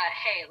forgot that,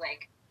 hey,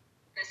 like,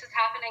 this is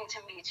happening to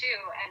me too.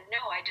 And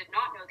no, I did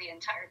not know the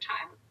entire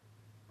time.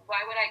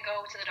 Why would I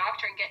go to the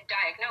doctor and get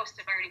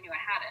diagnosed if I already knew I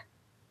had it?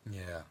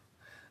 Yeah,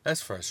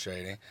 that's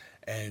frustrating.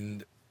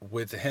 And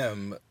with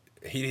him,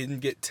 he didn't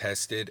get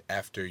tested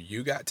after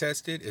you got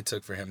tested. It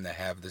took for him to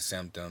have the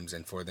symptoms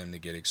and for them to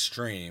get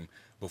extreme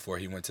before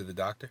he went to the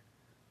doctor.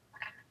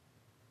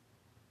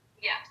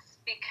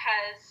 Yes,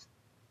 because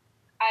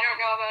I don't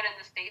know about in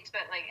the States,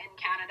 but like in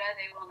Canada,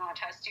 they will not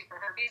test you for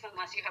herpes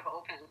unless you have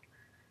open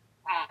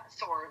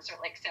sores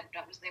or like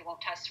symptoms. They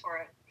won't test for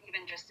it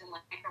even just in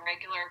like a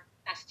regular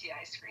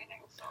STI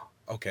screening. So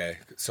Okay,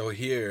 so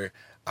here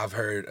I've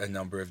heard a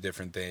number of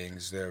different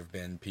things. There have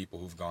been people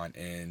who've gone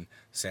in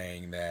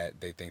saying that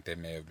they think they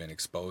may have been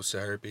exposed to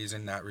herpes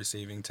and not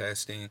receiving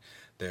testing.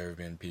 There have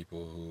been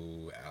people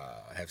who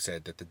have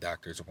said that the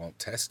doctors won't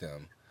test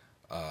them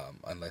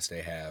unless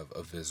they have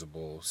a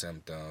visible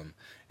symptom.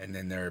 And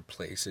then there are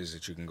places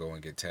that you can go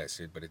and get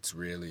tested, but it's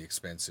really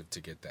expensive to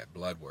get that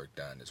blood work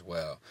done as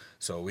well.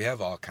 So we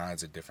have all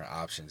kinds of different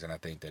options, and I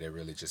think that it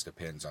really just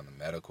depends on the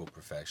medical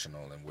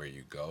professional and where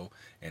you go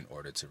in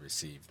order to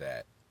receive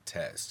that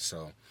test.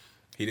 So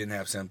he didn't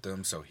have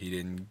symptoms, so he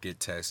didn't get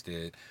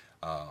tested.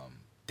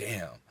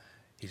 Damn,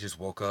 he just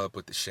woke up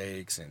with the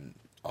shakes and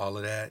all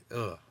of that.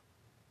 Ugh.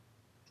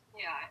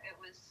 yeah, it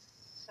was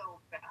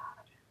so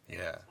bad. It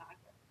Yeah. was not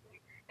good.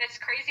 It's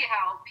crazy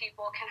how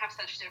people can have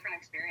such different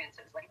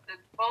experiences. Like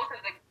both of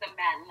the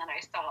men that I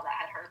saw that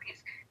had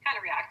herpes kind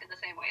of reacted the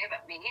same way,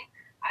 but me,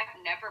 I've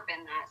never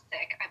been that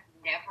sick. I've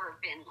never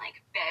been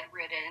like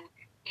bedridden,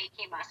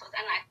 achy muscles,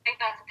 and I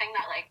think that's the thing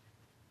that like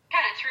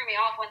kind of threw me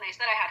off when they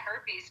said I had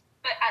herpes.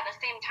 But at the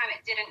same time,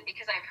 it didn't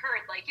because I've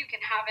heard like you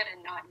can have it and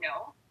not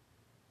know.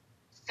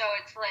 So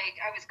it's like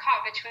I was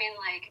caught between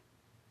like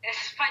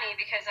it's funny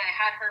because I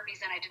had herpes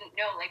and I didn't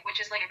know, like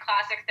which is like a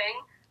classic thing,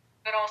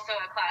 but also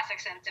a classic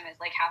symptom is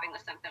like having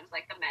the symptoms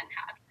like the men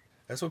had.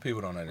 That's what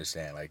people don't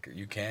understand. Like,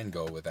 you can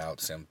go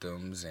without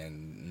symptoms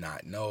and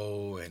not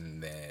know,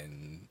 and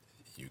then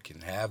you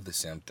can have the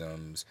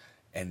symptoms,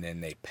 and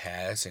then they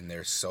pass, and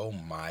they're so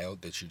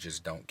mild that you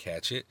just don't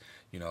catch it.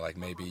 You know, like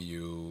maybe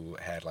you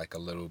had like a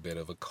little bit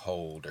of a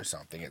cold or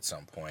something at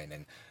some point,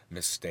 and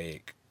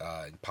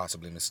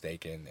possibly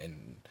mistaken,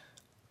 and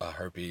a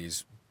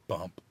herpes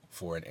bump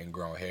for an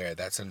ingrown hair.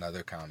 That's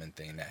another common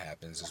thing that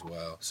happens as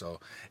well. So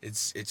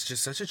it's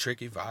just such a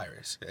tricky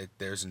virus.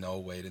 There's no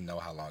way to know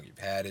how long you've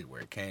had it, where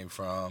it came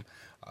from,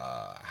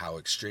 how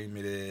extreme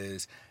it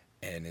is,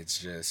 and it's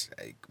just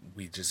like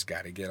we just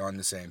got to get on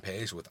the same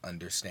page with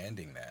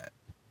understanding that.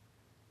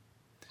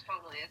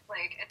 Totally, it's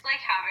like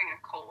having a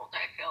cold.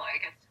 I feel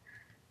like it's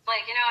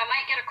like I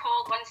might get a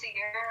cold once a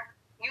year.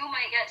 You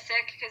might get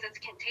sick because it's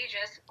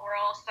contagious, or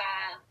else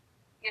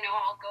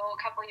I'll go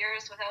a couple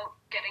years without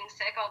getting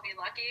sick. I'll be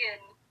lucky,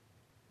 and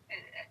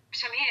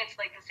to me, it's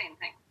like the same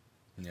thing.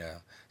 Yeah,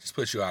 just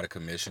put you out of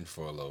commission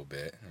for a little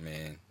bit. I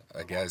mean,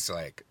 I guess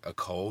like a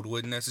cold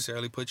wouldn't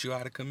necessarily put you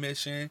out of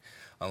commission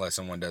unless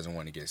someone doesn't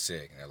want to get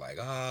sick and they're like,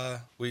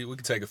 we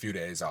can take a few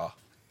days off.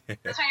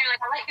 That's when you're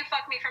like, I'll let you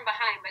fuck me from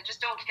behind, but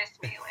just don't kiss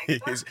me.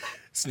 Like,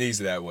 Sneeze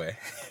that way.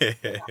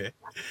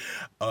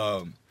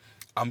 um,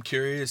 I'm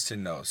curious to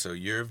know. So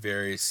you're a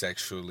very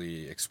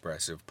sexually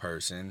expressive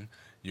person.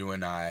 you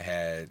and I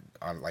had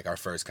on like our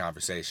first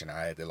conversation,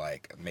 I had to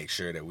like make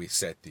sure that we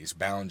set these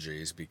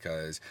boundaries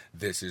because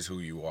this is who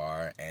you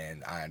are,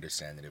 and I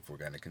understand that if we're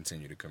going to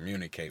continue to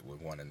communicate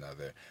with one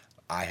another,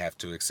 I have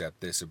to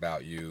accept this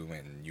about you,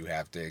 and you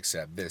have to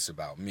accept this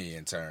about me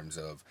in terms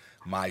of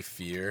my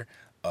fear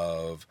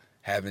of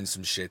having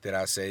some shit that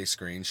I say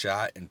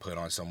screenshot and put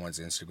on someone's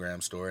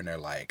Instagram story, and they're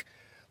like,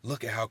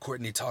 look at how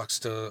Courtney talks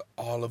to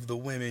all of the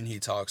women he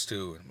talks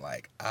to. And I'm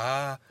like,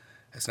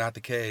 that's not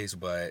the case,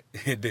 but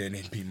then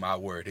it'd be my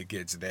word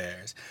against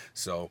theirs.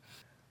 So,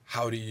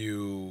 how do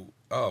you?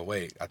 Oh,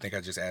 wait, I think I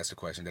just asked a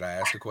question. Did I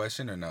ask the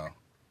question or no?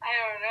 I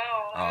don't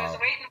know. I was Oh,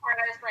 waiting for it.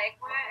 I was like,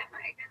 what am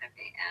I gonna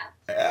be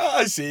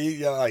answering? I see.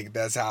 Yeah, like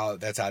that's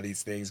how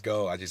these things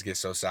go. I just get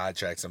so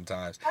sidetracked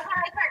sometimes. But then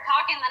I start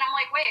talking, then I'm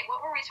like, wait,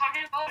 what were we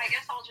talking about? I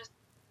guess I'll just.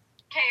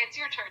 Okay, it's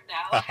your turn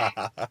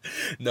now.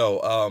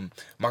 No,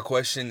 my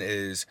question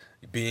is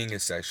being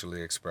as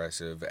sexually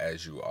expressive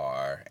as you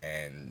are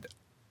and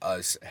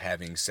us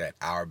having set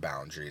our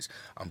boundaries.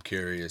 I'm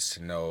curious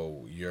to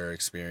know your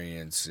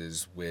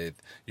experiences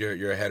with you're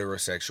a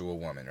heterosexual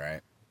woman,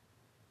 right?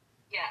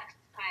 Yes,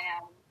 I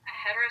am a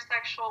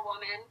heterosexual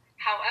woman.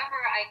 However,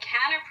 I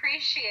can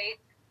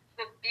appreciate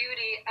the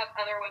beauty of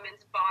other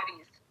women's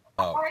bodies.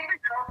 Oh, Or like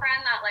a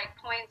girlfriend that like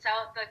points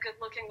out the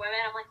good-looking women.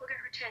 I'm like, look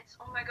at her tits.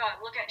 Oh my god,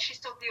 look at she's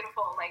so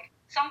beautiful. Like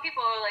some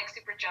people are like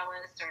super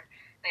jealous or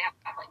they have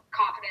like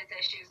confidence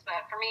issues.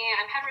 But for me,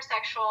 I'm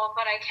heterosexual,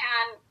 but I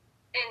can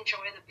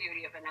enjoy the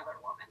beauty of another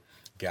woman.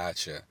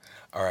 gotcha.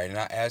 All right, and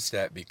I asked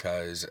that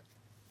because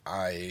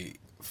I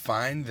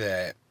find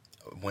that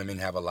women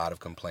have a lot of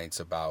complaints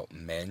about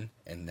men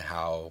and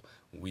how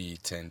we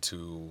tend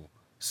to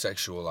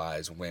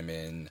sexualize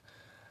women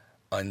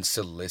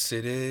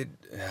unsolicited.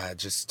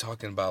 Just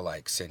talking about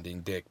like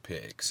sending dick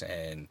pics,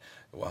 and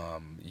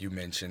you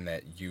mentioned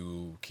that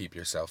you keep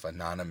yourself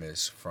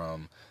anonymous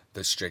from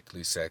the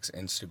Strictly Sex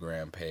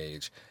Instagram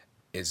page.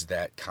 Is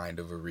that kind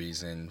of a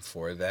reason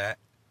for that?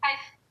 I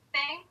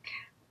think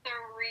the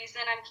reason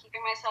I'm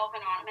keeping myself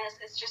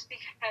anonymous is just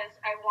because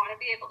I want to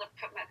be able to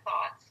put my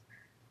thoughts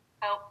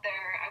out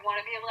there. I want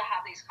to be able to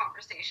have these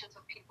conversations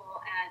with people,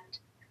 and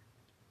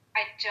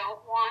I don't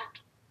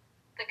want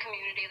the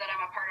community that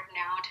I'm a part of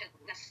now to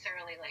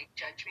necessarily like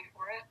judge me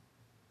for it.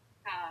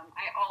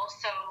 I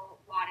also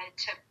wanted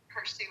to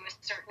pursue a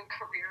certain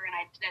career, and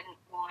I didn't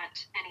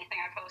want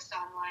anything I post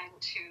online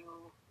to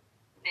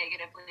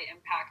negatively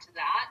impact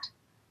that.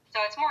 So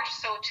it's more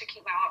so to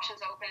keep my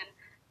options open,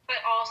 but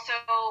also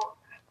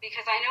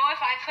because I know if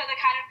I put the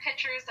kind of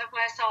pictures of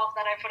myself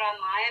that I put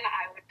online,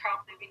 I would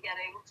probably be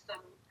getting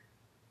some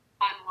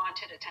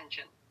unwanted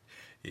attention.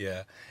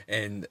 Yeah,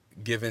 and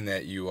given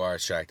that you are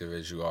attractive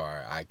as you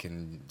are, I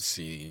can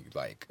see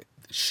like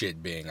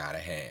shit being out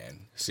of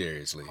hand.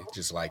 Seriously,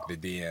 just like the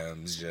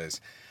DMs,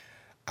 just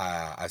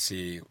I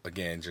see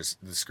again just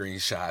the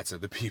screenshots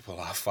of the people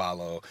I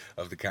follow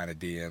of the kind of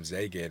DMs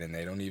they get, and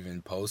they don't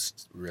even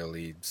post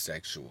really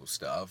sexual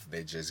stuff.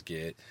 They just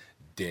get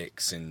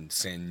dicks and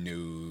send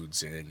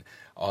nudes and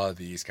all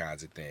these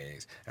kinds of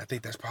things. And I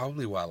think that's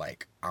probably why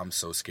like I'm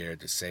so scared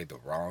to say the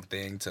wrong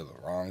thing to the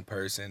wrong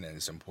person, and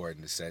it's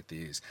important to set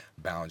these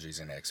boundaries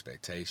and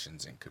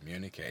expectations in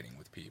communicating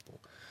with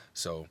people.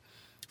 So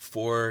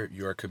for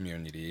your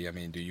community, I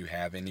mean, do you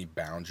have any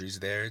boundaries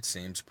there? It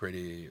seems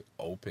pretty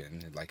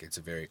open, like it's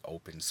a very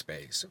open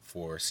space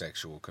for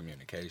sexual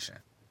communication.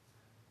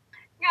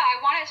 Yeah,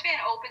 I want it to be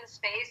an open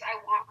space. I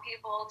want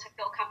people to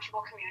feel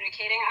comfortable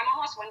communicating. I'm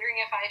almost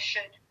wondering if I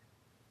should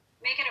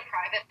make it a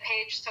private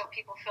page so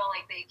people feel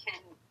like they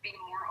can be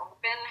more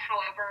open.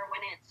 However,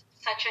 when it's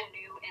such a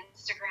new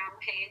Instagram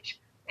page,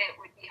 it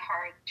would be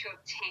hard to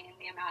obtain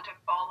the amount of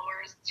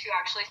followers to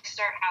actually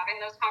start having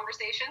those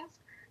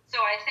conversations. So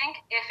I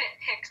think if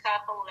it picks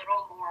up a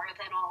little more,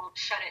 then I'll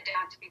shut it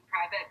down to be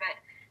private. But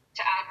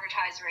to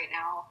advertise right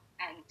now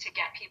and to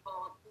get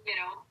people,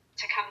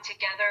 to come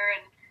together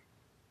and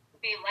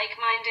be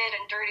like-minded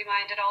and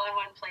dirty-minded all in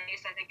one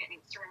place, I think it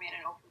needs to remain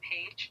an open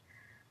page.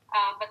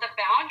 But the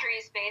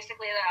boundaries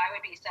basically that I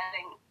would be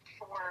setting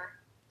for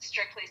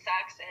Strictly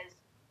Sex is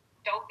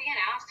don't be an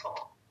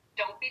asshole.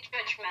 Don't be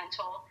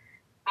judgmental.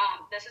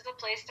 This is a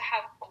place to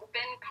have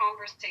open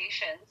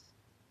conversations,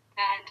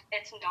 and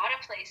it's not a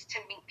place to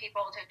meet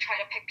people to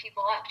try to pick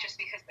people up just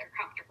because they're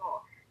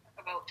comfortable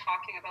about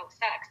talking about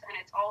sex. And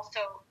it's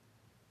also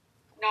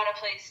not a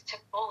place to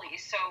bully.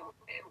 So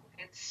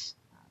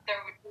there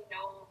would be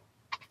no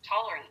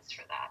tolerance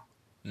for that.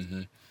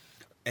 Hmm.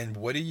 And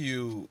what do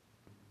you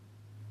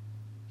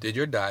did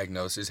your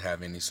diagnosis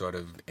have any sort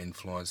of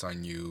influence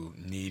on you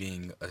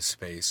needing a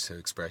space to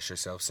express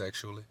yourself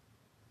sexually?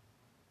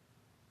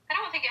 I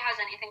don't think it has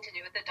anything to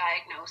do with the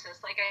diagnosis.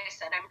 Like I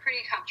said, I'm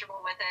pretty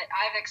comfortable with it.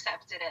 I've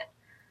accepted it.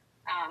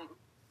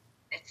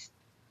 It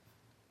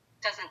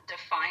doesn't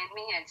define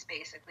me. It's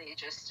basically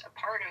just a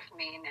part of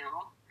me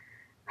now.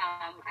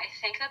 I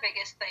think the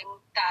biggest thing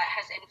that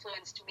has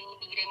influenced me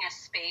needing a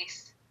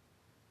space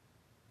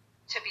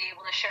to be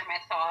able to share my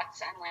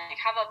thoughts and like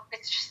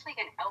it's just like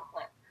an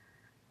outlet.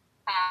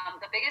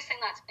 The biggest thing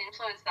that's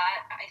influenced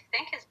that, I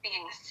think, is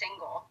being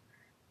single.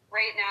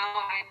 right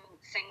now I'm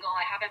single.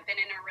 I haven't been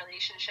in a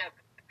relationship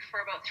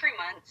for about 3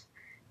 months.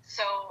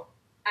 So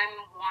I'm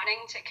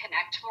wanting to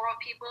connect more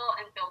with people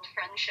and build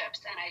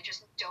friendships, and I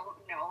just don't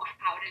know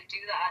how to do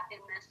that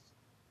in this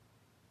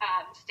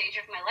stage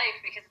of my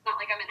life, because it's not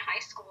like I'm in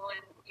high school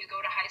and you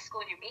go to high school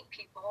and you meet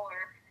people,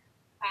 or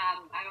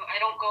I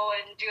don't go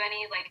and do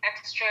any like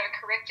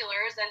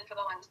extracurriculars, and for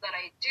the ones that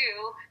I do,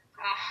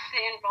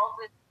 they involve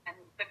and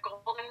the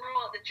golden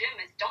rule at the gym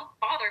is don't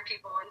bother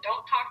people and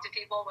don't talk to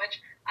people, which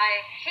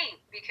I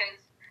hate, because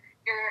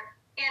you're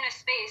in a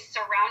space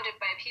surrounded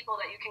by people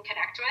that you can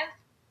connect with,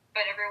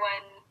 but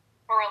everyone,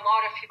 or a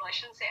lot of people, I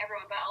shouldn't say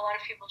everyone, but a lot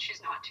of people choose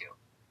not to.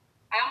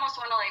 I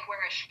almost want to like wear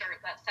a shirt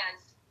that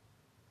says,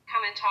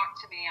 come and talk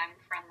to me, I'm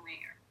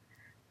friendly, or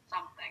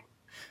something.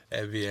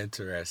 That'd be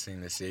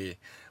interesting to see.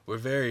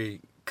 We're very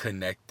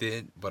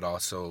connected, but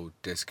also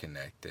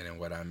disconnected. And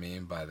what I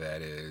mean by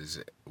that is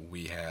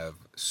we have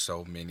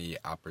so many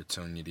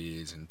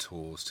opportunities and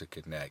tools to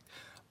connect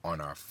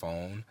on our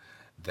phone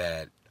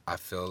that I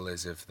feel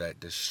as if that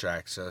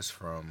distracts us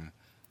from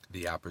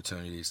the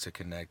opportunities to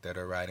connect that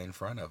are right in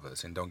front of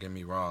us. And don't get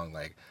me wrong,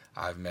 like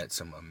I've met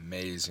some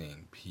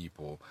amazing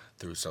people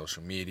through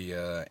social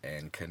media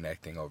and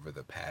connecting over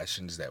the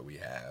passions that we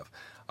have.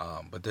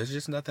 But there's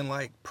just nothing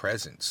like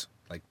presence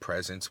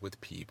with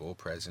people,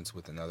 presence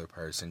with another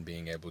person,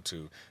 being able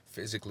to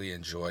physically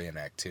enjoy an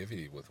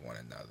activity with one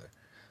another.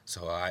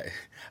 So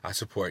I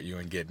support you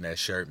in getting that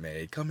shirt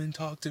made. Come and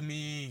talk to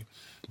me.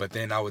 But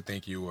then I would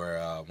think you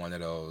were one of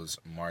those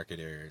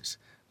marketers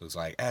who's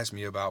like, ask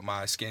me about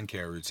my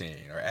skincare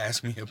routine or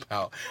ask me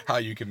about how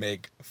you can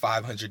make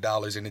 $500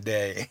 in a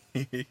day.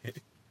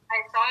 I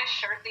saw a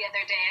shirt the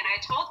other day, and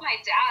I told my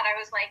dad, I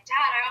was like,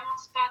 Dad, I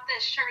almost bought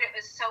this shirt. It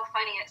was so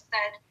funny. It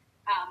said,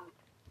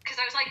 because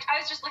I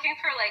was just looking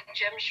for like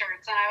gym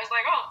shirts, and I was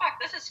like, oh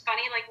fuck, this is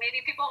funny. Like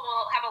maybe people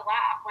will have a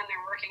laugh when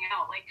they're working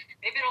out. Like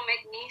maybe it'll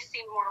make me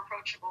seem more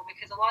approachable,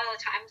 because a lot of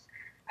the times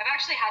I've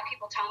actually had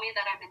people tell me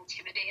that I'm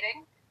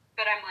intimidating,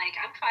 but I'm like,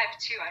 I'm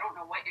 5'2". I don't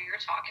know what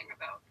you're talking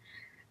about.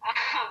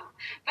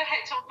 But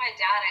I told my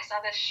dad, I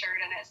saw this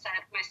shirt and it said,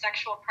 my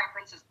sexual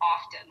preference is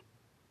often.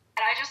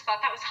 And I just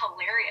thought that was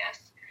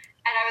hilarious.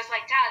 And I was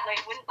like, Dad,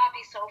 like, wouldn't that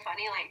be so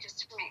funny, like, just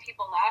to make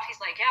people laugh?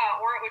 He's like, yeah,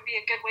 or it would be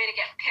a good way to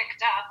get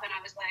picked up. And I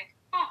was like,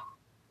 oh,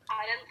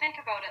 I didn't think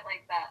about it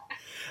like that.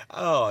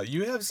 Oh,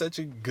 you have such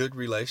a good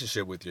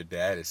relationship with your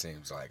dad, it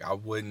seems like. I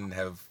wouldn't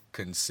have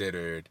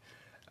considered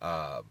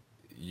uh,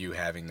 you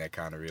having that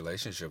kind of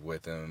relationship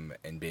with him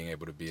and being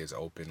able to be as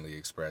openly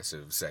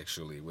expressive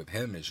sexually with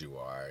him as you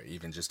are,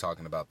 even just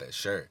talking about that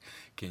shirt.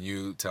 Can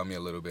you tell me a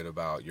little bit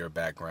about your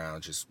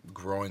background, just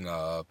growing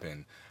up,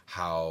 and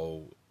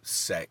how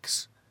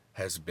sex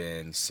has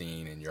been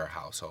seen in your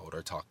household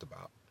or talked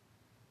about?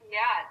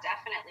 Yeah,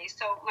 definitely.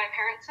 So my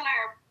parents and I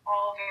are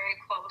all very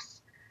close.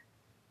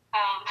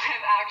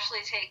 I've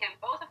actually taken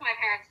both of my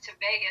parents to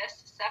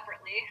Vegas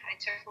separately. I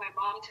took my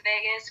mom to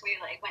Vegas.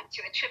 We like went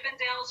to a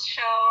Chippendales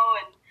show,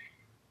 and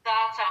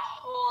that's a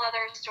whole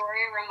other story.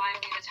 Remind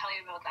me to tell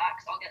you about that,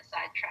 because I'll get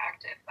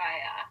sidetracked if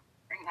I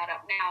bring that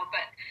up now.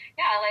 But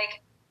yeah,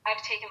 like I've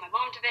taken my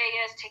mom to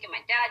Vegas, taken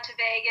my dad to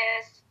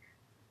Vegas.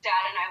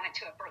 Dad and I went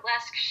to a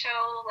burlesque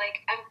show.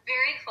 Like I'm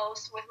very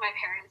close with my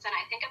parents, and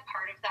I think a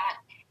part of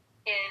that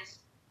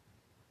is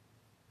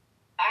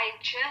I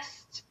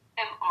just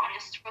am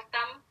honest with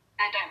them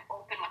and I'm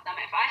open with them.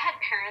 If I had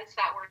parents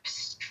that were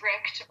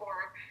strict,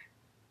 or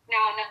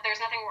now no, there's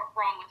nothing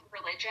wrong with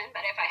religion,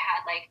 but if I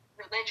had like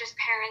religious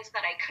parents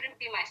that I couldn't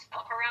be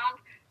myself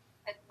around,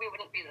 we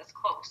wouldn't be this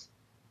close.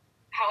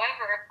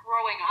 However,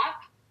 growing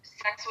up,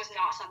 sex was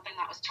not something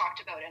that was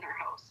talked about in our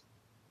house.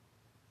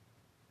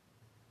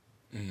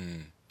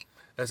 Mm,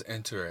 that's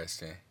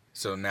interesting.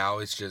 So now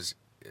it's just,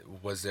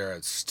 was there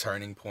a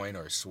turning point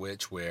or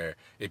switch where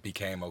it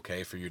became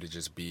okay for you to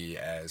just be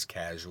as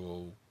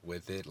casual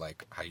with it,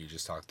 like how you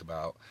just talked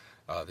about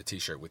the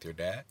T-shirt with your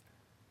dad?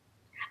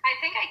 I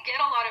think I get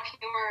a lot of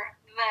humor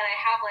that I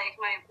have, like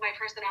my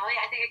personality.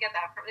 I think I get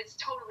that it's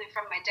totally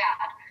from my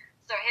dad.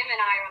 So him and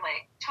I are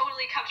like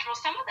totally comfortable.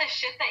 Some of the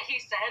shit that he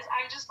says,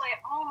 I'm just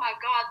like, oh my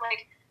god.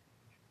 Like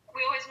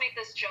we always make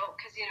this joke,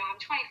 because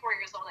I'm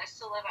 24 years old. I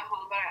still live at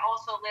home, but I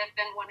also live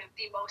in one of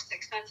the most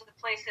expensive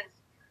places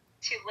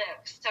to live.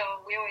 So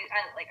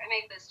I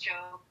make this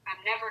joke.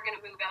 I'm never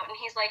gonna move out, and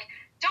he's like,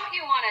 don't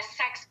you want a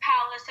sex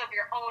palace of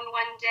your own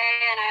one day?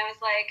 And I was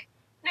like,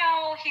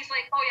 no. He's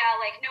like, oh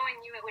yeah, like knowing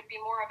you, it would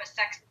be more of a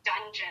sex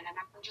dungeon. And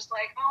I'm just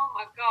like, oh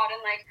my god.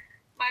 And like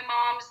my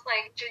mom's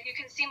like, you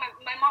can see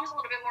my mom's a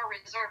little bit more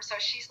reserved, so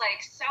she's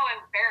like so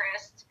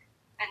embarrassed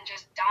and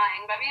just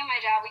dying. But me and my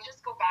dad, we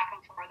just go back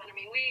and forth, and I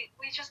mean,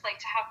 we just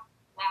like to have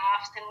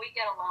laughs, and we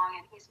get along,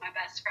 and he's my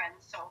best friend.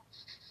 So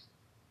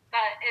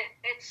that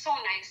it's so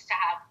nice to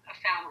have a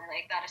family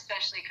like that,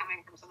 especially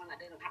coming from someone that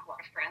doesn't have a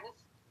lot of friends.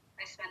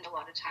 I spend a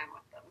lot of time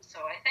with them.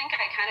 So I think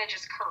I kind of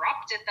just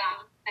corrupted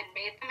them and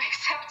made them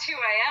accept who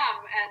I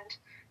am. And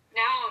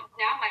now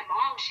my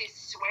mom, she's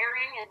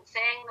swearing and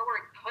saying the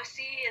word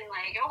pussy, and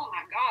like, oh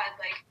my god,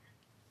 like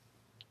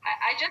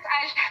I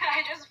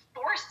just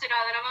forced it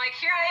on, and I'm like,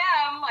 here I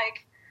am,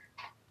 like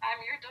I'm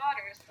your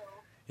daughter, so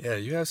Yeah,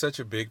 you have such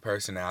a big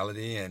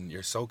personality and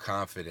you're so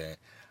confident.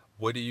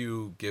 What do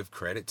you give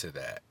credit to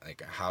that?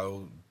 Like,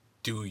 how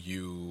do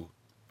you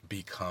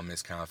become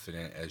as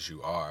confident as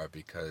you are?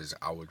 Because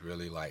I would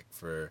really like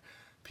for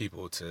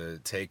people to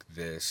take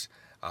this,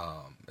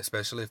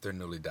 especially if they're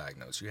newly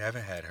diagnosed. You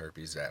haven't had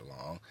herpes that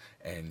long,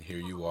 and here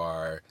you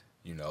are,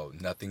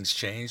 nothing's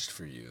changed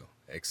for you,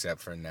 except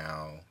for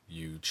now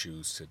you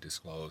choose to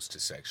disclose to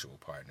sexual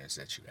partners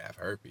that you have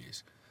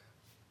herpes.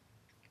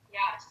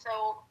 yeah.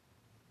 So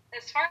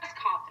as far as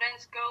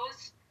confidence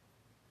goes,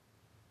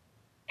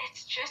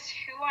 it's just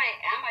who I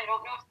am. I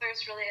don't know if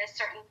there's really a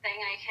certain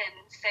thing I can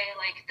say,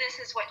 like, this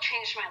is what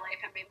changed my life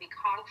and made me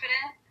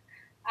confident.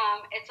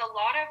 It's a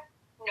lot of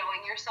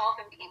knowing yourself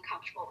and being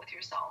comfortable with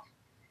yourself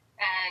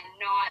and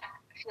um, not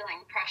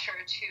feeling pressure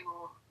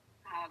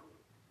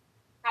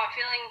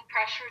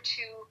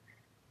to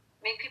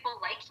make people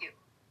like you.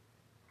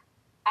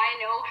 I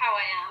know how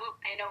I am,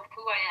 I know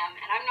who I am,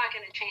 and I'm not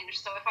going to change.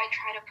 So if I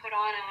try to put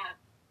on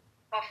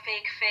a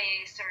fake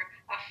face or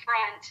a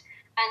front,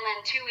 and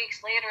then 2 weeks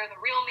later the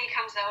real me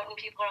comes out and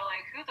people are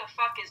like, who the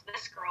fuck is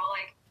this girl?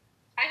 Like,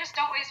 I just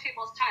don't waste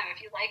people's time.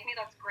 If you like me,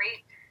 that's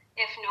great.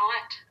 If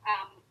not,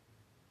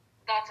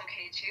 that's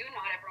okay too.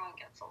 Not everyone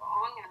gets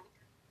along. And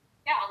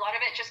yeah, a lot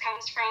of it just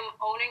comes from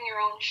owning your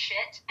own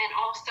shit. And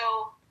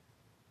also,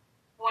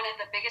 one of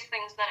the biggest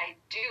things that I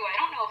do, I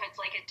don't know if it's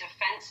like a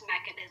defense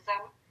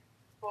mechanism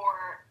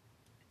or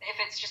if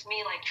it's just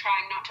me like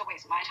trying not to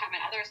waste my time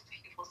and other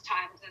people's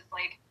times, is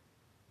like,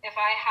 if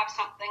I have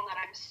something that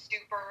I'm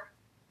super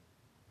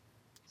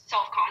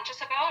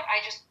self-conscious about,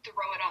 I just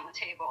throw it on the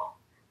table.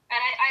 And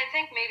I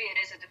think maybe it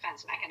is a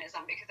defense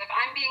mechanism, because if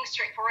I'm being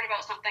straightforward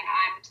about something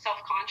I'm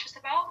self-conscious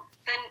about,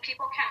 then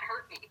people can't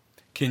hurt me.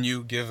 Can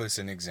you give us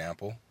an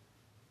example?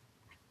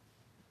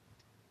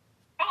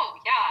 Oh,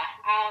 yeah.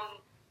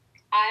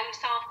 I'm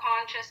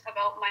self-conscious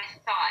about my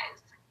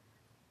thighs.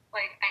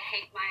 Like, I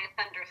hate my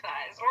thunder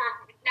thighs.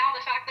 Or now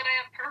the fact that I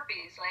have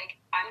herpes, like,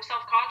 I'm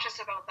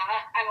self-conscious about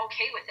that. I'm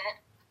okay with it.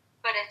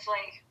 But it's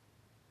like,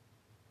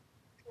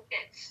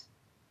 it's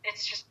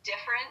it's just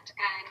different,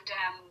 and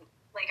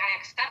like, I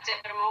accept it,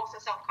 but I'm also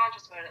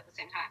self-conscious about it at the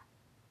same time.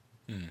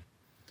 Hmm.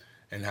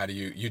 And how do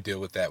you deal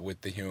with that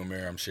with the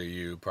humor? I'm sure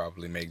you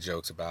probably make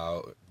jokes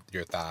about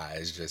your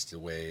thighs just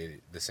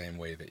the same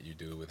way that you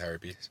do with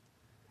herpes.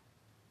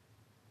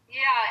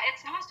 Yeah,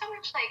 it's not so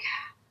much like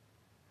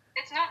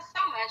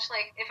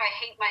if I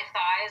hate my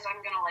thighs,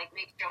 I'm gonna like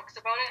make jokes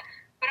about it.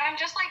 But I'm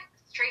just like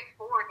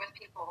straightforward with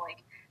people.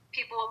 Like,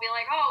 people will be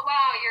like, "Oh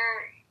wow,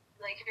 you're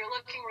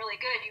looking really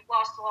good. You've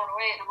lost a lot of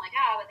weight." And I'm like,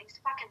 "Yeah, but these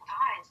fucking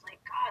thighs, like,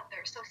 God,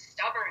 they're so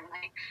stubborn."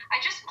 Like, I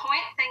just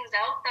point things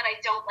out that I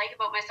don't like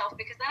about myself,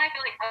 because then I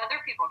feel like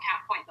other people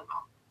can't point them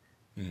out.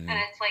 And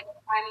Hmm. it's like,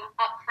 I'm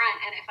upfront,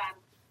 and if I'm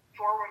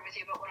forward with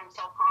you about what I'm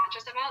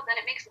self-conscious about, then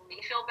it makes me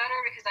feel better,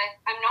 because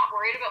I'm not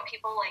worried about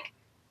people like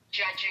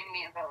judging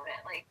me about it.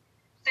 Like,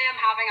 say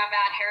I'm having a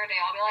bad hair day,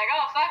 I'll be like,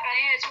 oh fuck, I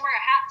needed to wear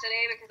a hat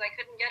today because I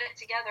couldn't get it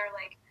together.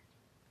 Like,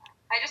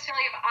 I just feel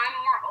like if I'm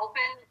more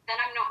open, then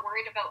I'm not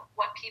worried about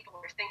what people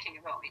are thinking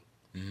about me,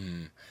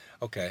 Hmm.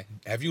 Okay.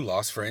 Have you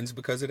lost friends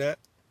because of that?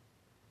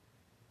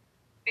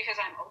 because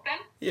I'm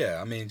open. Yeah,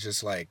 I mean,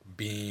 just like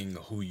being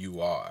who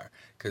you are.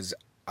 Because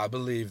I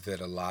believe that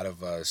a lot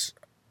of us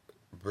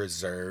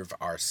reserve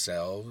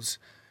ourselves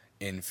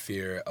in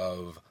fear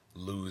of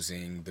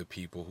losing the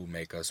people who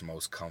make us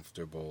most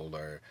comfortable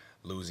or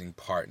losing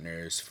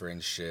partners,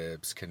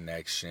 friendships,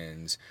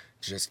 connections,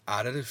 just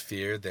out of the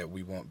fear that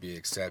we won't be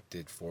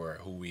accepted for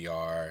who we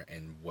are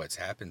and what's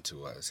happened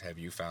to us. Have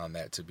you found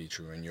that to be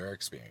true in your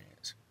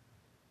experience?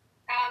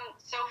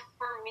 So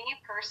for me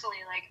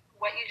personally, like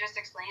what you just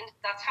explained,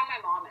 that's how my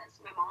mom is.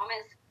 My mom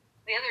is.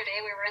 The other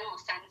day we were in La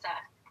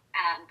Senza,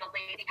 and the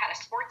lady had a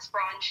sports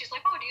bra, and she's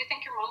like, "Oh, do you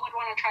think your mom would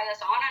want to try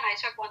this on?" And I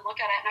took one look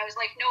at it, and I was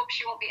like, "Nope,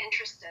 she won't be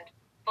interested."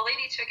 The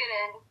lady took it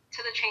in to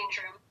the change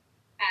room,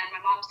 and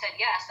my mom said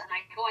yes. And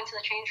I go into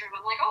the change room.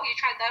 I'm like, "Oh, you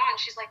tried that on?"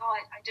 She's like, "Oh,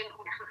 I didn't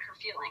want to hurt her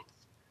feelings."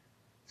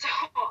 So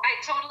I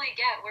totally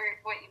get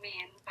what you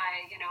mean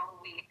by,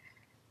 we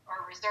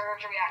are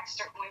reserved or react a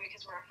certain way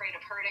because we're afraid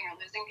of hurting or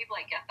losing people.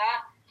 I get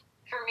that.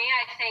 For me,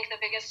 I think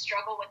the biggest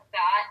struggle with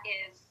that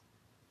is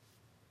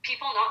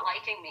people not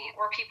liking me,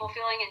 or people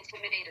feeling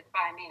intimidated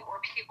by me,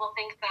 or people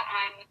think that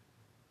I'm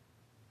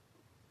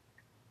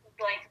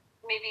like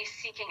maybe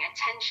seeking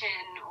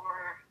attention,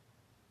 or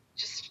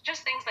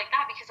just things like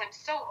that, because I'm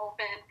so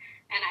open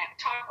and I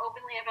talk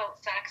openly about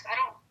sex. I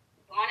don't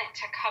want it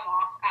to come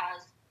off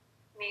as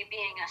me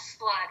being a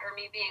slut or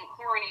me being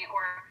horny,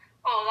 or,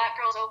 oh, that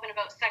girl's open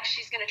about sex,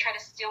 she's going to try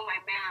to steal my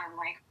man.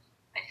 Like,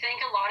 I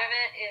think a lot of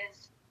it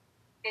is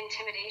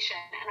intimidation,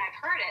 and I've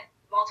heard it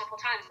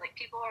multiple times. Like,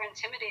 people are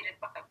intimidated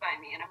by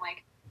me, and I'm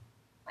like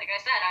I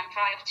said, I'm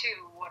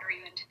 5'2". What are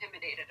you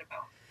intimidated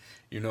about?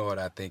 You know what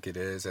I think it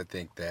is? I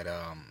think that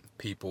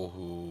people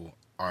who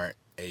aren't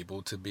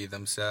able to be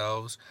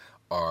themselves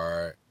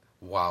are,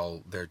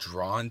 while they're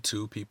drawn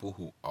to people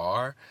who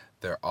are,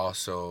 they're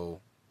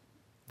also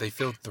they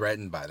feel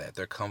threatened by that.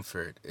 Their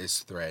comfort is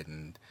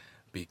threatened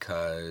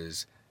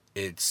because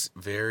it's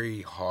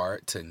very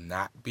hard to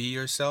not be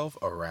yourself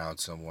around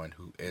someone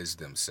who is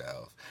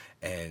themselves.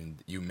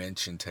 And you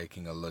mentioned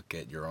taking a look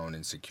at your own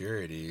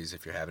insecurities.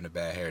 If you're having a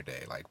bad hair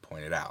day, like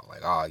point it out,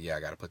 like, oh yeah, I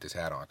got to put this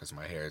hat on because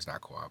my hair is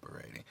not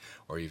cooperating.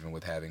 Or even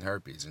with having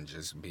herpes and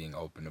just being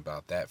open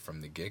about that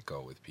from the get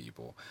go with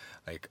people.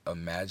 Like,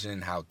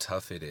 imagine how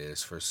tough it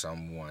is for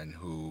someone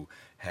who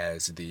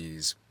has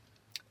these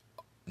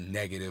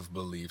negative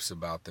beliefs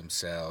about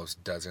themselves,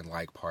 doesn't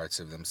like parts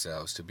of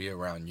themselves, to be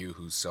around you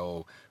who's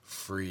so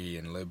free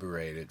and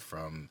liberated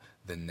from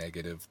the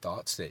negative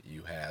thoughts that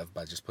you have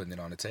by just putting it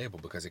on the table,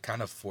 because it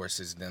kind of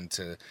forces them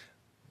to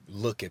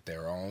look at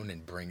their own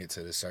and bring it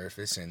to the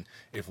surface. And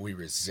if we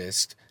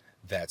resist,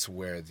 that's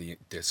where the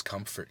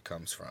discomfort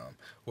comes from.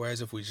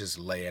 Whereas if we just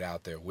lay it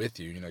out there with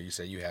you, you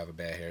say you have a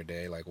bad hair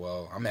day, like,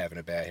 well, I'm having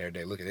a bad hair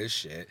day, look at this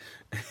shit.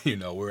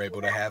 We're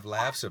able to have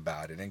laughs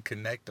about it and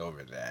connect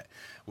over that.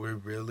 We're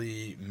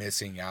really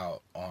missing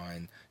out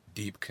on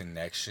deep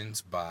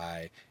connections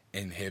by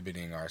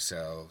inhibiting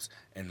ourselves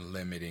and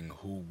limiting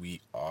who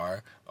we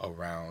are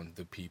around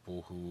the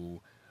people who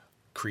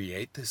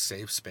create the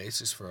safe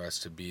spaces for us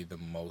to be the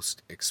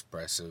most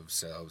expressive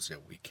selves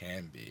that we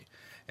can be.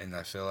 And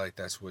I feel like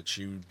that's what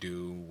you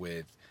do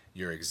with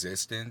your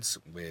existence,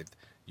 with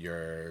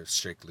your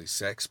Strictly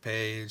Sex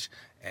page.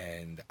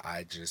 And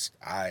I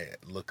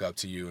look up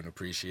to you and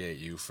appreciate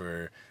you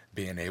for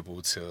being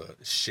able to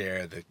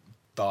share the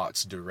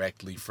thoughts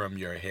directly from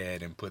your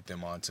head and put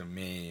them onto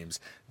memes,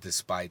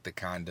 despite the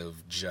kind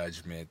of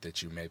judgment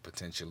that you may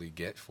potentially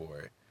get for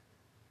it.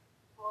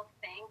 Well,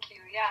 thank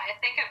you. Yeah, I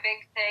think a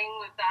big thing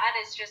with that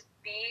is just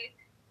be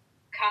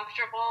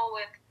comfortable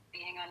with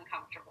being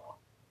uncomfortable.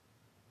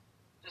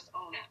 Just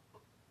own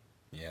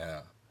it.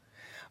 Yeah.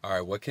 All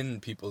right, what can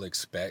people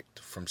expect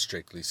from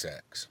Strictly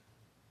Sex?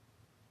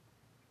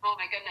 Oh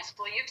my goodness.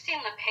 Well, you've seen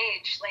the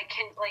page.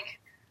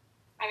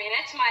 I mean,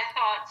 it's my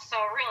thoughts. So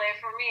really,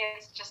 for me,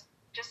 it's just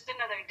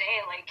another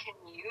day. Like, can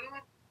you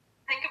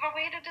think of a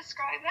way to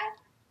describe it?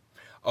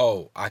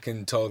 Oh, I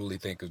can totally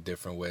think of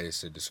different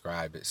ways to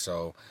describe it.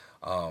 So,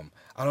 I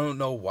don't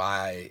know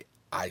why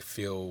I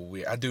feel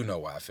weird. I do know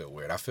why I feel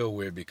weird. I feel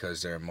weird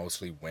because there are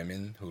mostly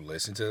women who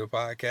listen to the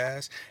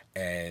podcast,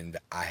 and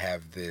I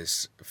have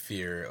this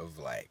fear of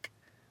like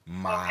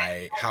Okay.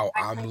 my how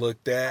I I'm can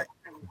looked at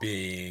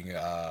being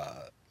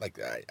like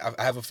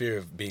I have a fear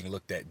of being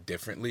looked at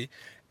differently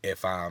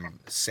if I'm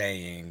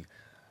saying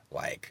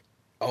like,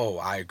 oh,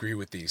 I agree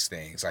with these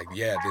things. Like,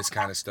 yeah, this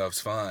kind of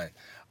stuff's fun.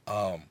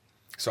 Um,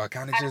 so I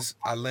kind of just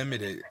I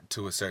limit it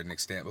to a certain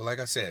extent. But like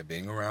I said,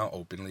 being around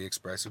openly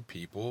expressive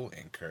people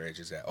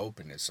encourages that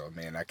openness. So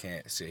man, I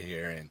can't sit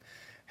here and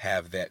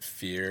have that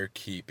fear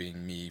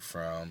keeping me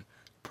from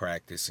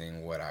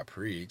practicing what I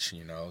preach.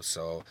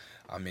 So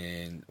I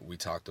mean, we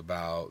talked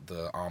about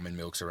the almond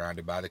milk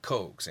surrounded by the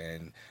cokes,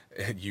 and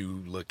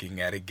you looking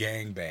at a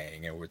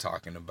gangbang, and we're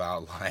talking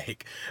about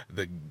like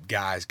the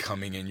guys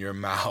coming in your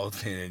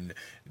mouth and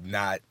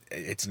not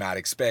it's not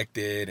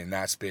expected and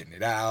not spitting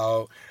it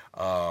out.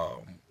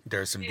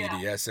 There's some yeah.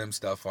 BDSM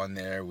stuff on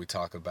there. We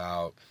talk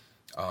about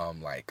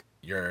like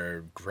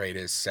your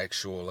greatest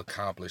sexual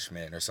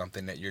accomplishment or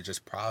something that you're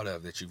just proud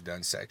of that you've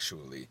done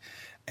sexually.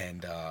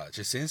 And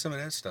just seeing some of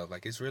that stuff,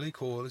 like, it's really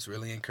cool, it's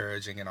really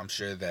encouraging, and I'm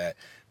sure that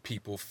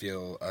people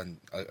feel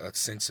a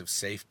sense of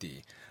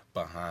safety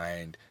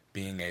behind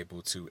being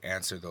able to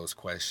answer those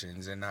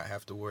questions and not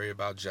have to worry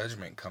about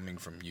judgment coming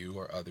from you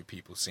or other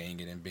people seeing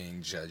it and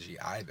being judgy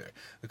either.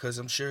 Because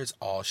I'm sure it's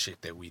all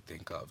shit that we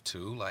think of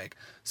too. Like,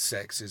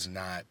 sex is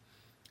not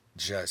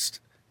just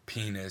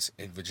penis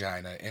and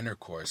vagina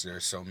intercourse.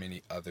 There's so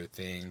many other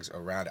things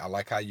around it. I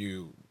like how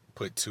you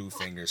put two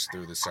fingers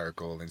through the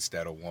circle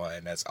instead of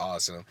one. That's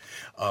awesome.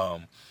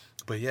 Um,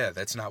 but yeah,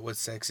 that's not what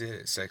sex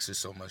is. Sex is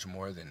so much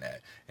more than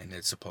that. And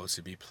it's supposed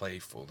to be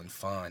playful and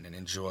fun and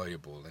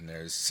enjoyable. And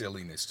there's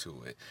silliness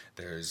to it.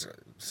 There's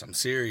some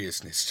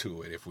seriousness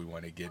to it if we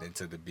want to get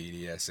into the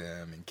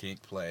BDSM and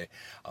kink play.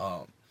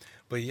 Um,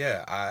 but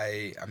yeah,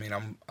 I mean,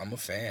 I'm a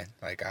fan.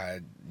 Like,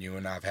 you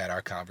and I've had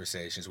our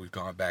conversations. We've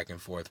gone back and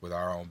forth with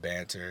our own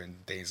banter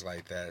and things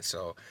like that.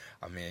 So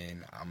I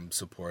mean, I'm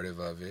supportive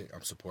of it.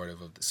 I'm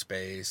supportive of the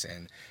space,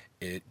 and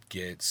it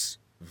gets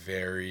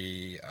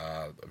very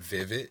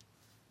vivid,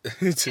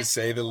 to It's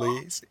say the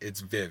least.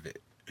 It's vivid.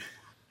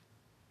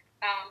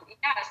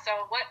 yeah.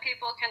 So what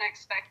people can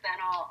expect then,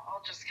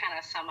 I'll just kind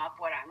of sum up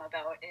what I'm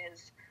about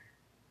is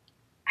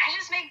I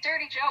just make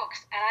dirty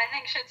jokes, and I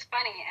think shit's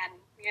funny. And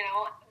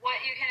what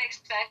you can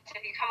expect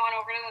if you come on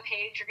over to the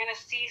page, you're gonna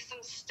see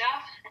some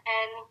stuff,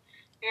 and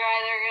you're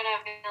either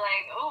gonna be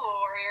like,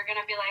 oh, or you're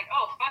gonna be like,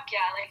 oh, fuck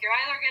yeah. Like, you're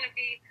either gonna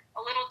be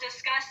a little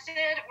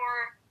disgusted, or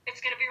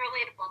it's gonna be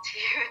relatable to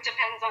you. It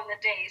depends on the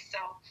day. So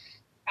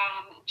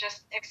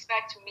just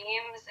expect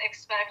memes,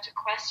 expect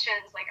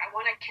questions. Like, I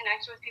want to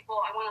connect with people.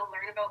 I want to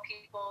learn about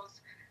people's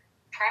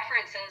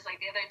preferences. Like,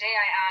 the other day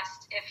I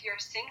asked, if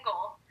you're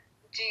single,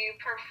 do you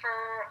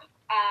prefer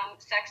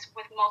sex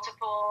with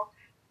multiple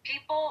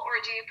people,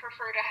 or do you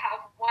prefer to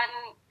have one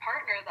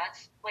partner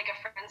that's like a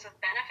friends with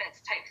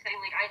benefits type thing?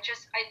 Like, I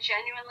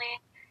genuinely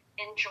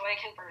enjoy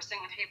conversing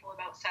with people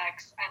about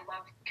sex. I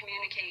love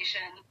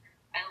communication.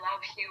 I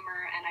love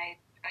humor, and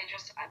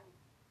I'm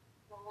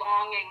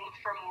longing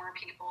for more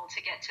people to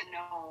get to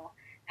know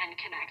and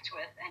connect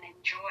with and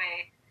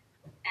enjoy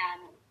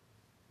and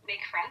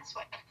make friends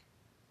with.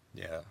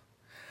 Yeah.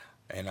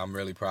 And I'm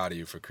really proud of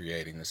you for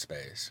creating the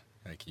space.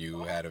 Like,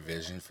 you had a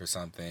vision for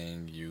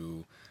something,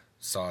 you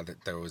saw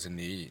that there was a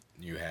need,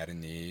 you had a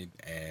need,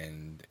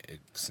 and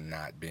it's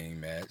not being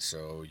met,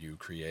 so you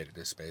created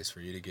a space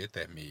for you to get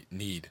that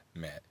need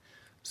met.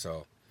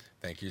 So,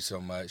 thank you so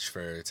much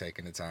for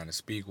taking the time to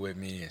speak with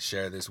me and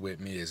share this with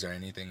me. Is there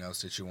anything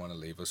else that you want to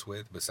leave us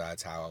with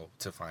besides how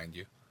to find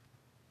you?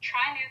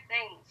 Try new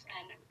things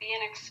and be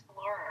an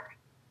explorer.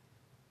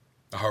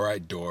 All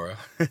right, Dora.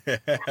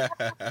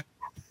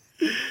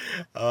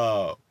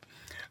 Oh,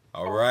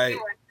 all Thank right.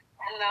 you,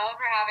 hello,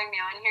 for having me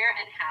on here,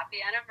 and happy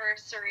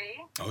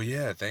anniversary. Oh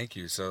yeah, thank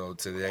you. So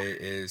today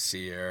is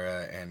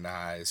Sierra and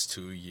I's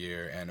 2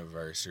 year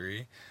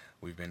anniversary.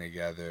 We've been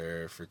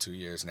together for 2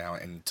 years now,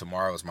 and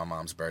tomorrow is my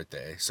mom's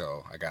birthday,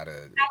 so I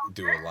gotta Happy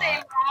do a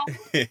birthday, lot.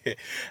 Mom.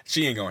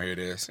 She ain't gonna hear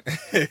this.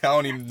 I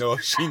don't even know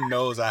if she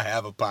knows I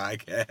have a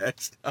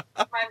podcast. My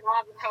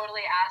mom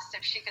totally asked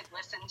if she could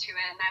listen to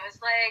it, and I was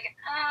like,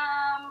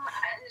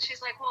 and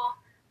she's like, well,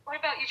 what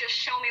about you just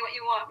show me what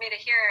you want me to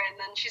hear? And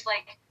then she's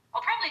like,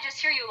 I'll probably just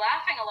hear you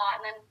laughing a lot,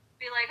 and then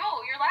be like,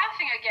 oh, you're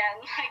laughing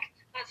again. Like,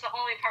 that's the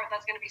only part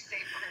that's going to be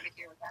safe for her to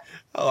hear that.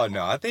 Oh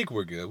no, I think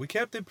we're good. We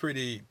kept it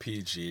pretty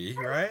PG,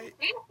 right?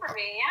 Safe for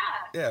me,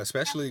 yeah. Yeah,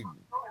 especially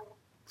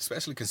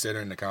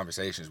considering the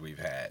conversations we've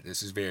had.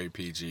 This is very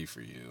PG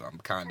for you. I'm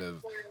kind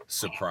of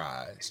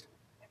surprised. Yeah.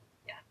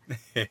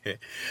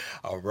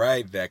 All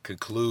right, that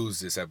concludes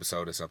this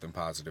episode of Something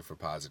Positive for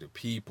Positive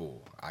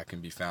People. I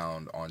can be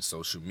found on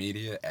social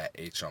media at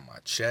H on my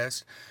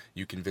chest.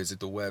 You can visit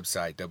the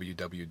website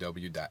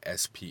www.spfpp.org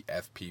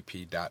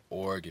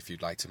if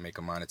you'd like to make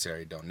a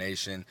monetary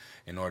donation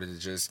in order to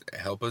just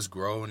help us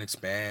grow and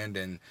expand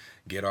and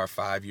get our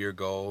 5 year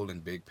goal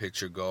and big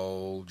picture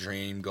goal,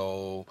 dream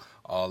goal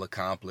all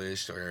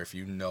accomplished. Or if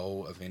you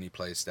know of any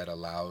place that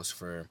allows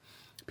for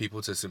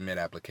people to submit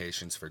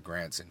applications for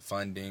grants and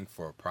funding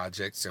for a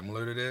project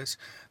similar to this,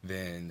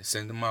 then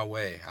send them my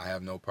way. I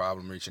have no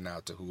problem reaching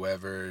out to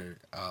whoever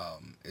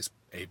is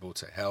able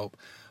to help.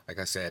 Like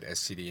I said,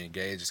 STD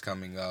Engage is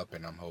coming up,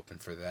 and I'm hoping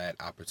for that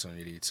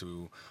opportunity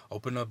to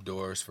open up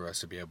doors for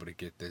us to be able to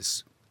get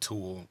this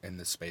tool in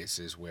the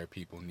spaces where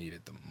people need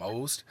it the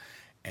most,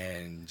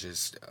 and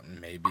just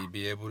maybe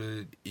be able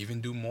to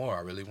even do more.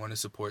 I really want to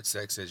support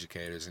sex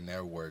educators in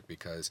their work,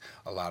 because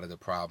a lot of the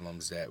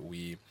problems that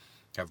we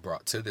have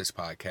brought to this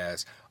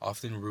podcast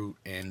often root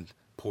in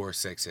poor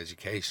sex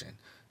education.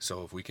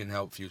 So if we can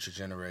help future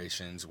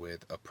generations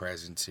with a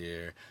presence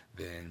here,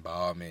 then by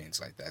all means,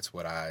 like, that's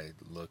what I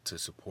look to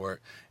support.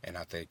 And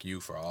I thank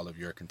you for all of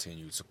your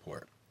continued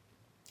support.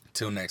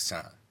 Till next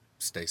time,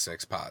 stay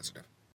sex positive.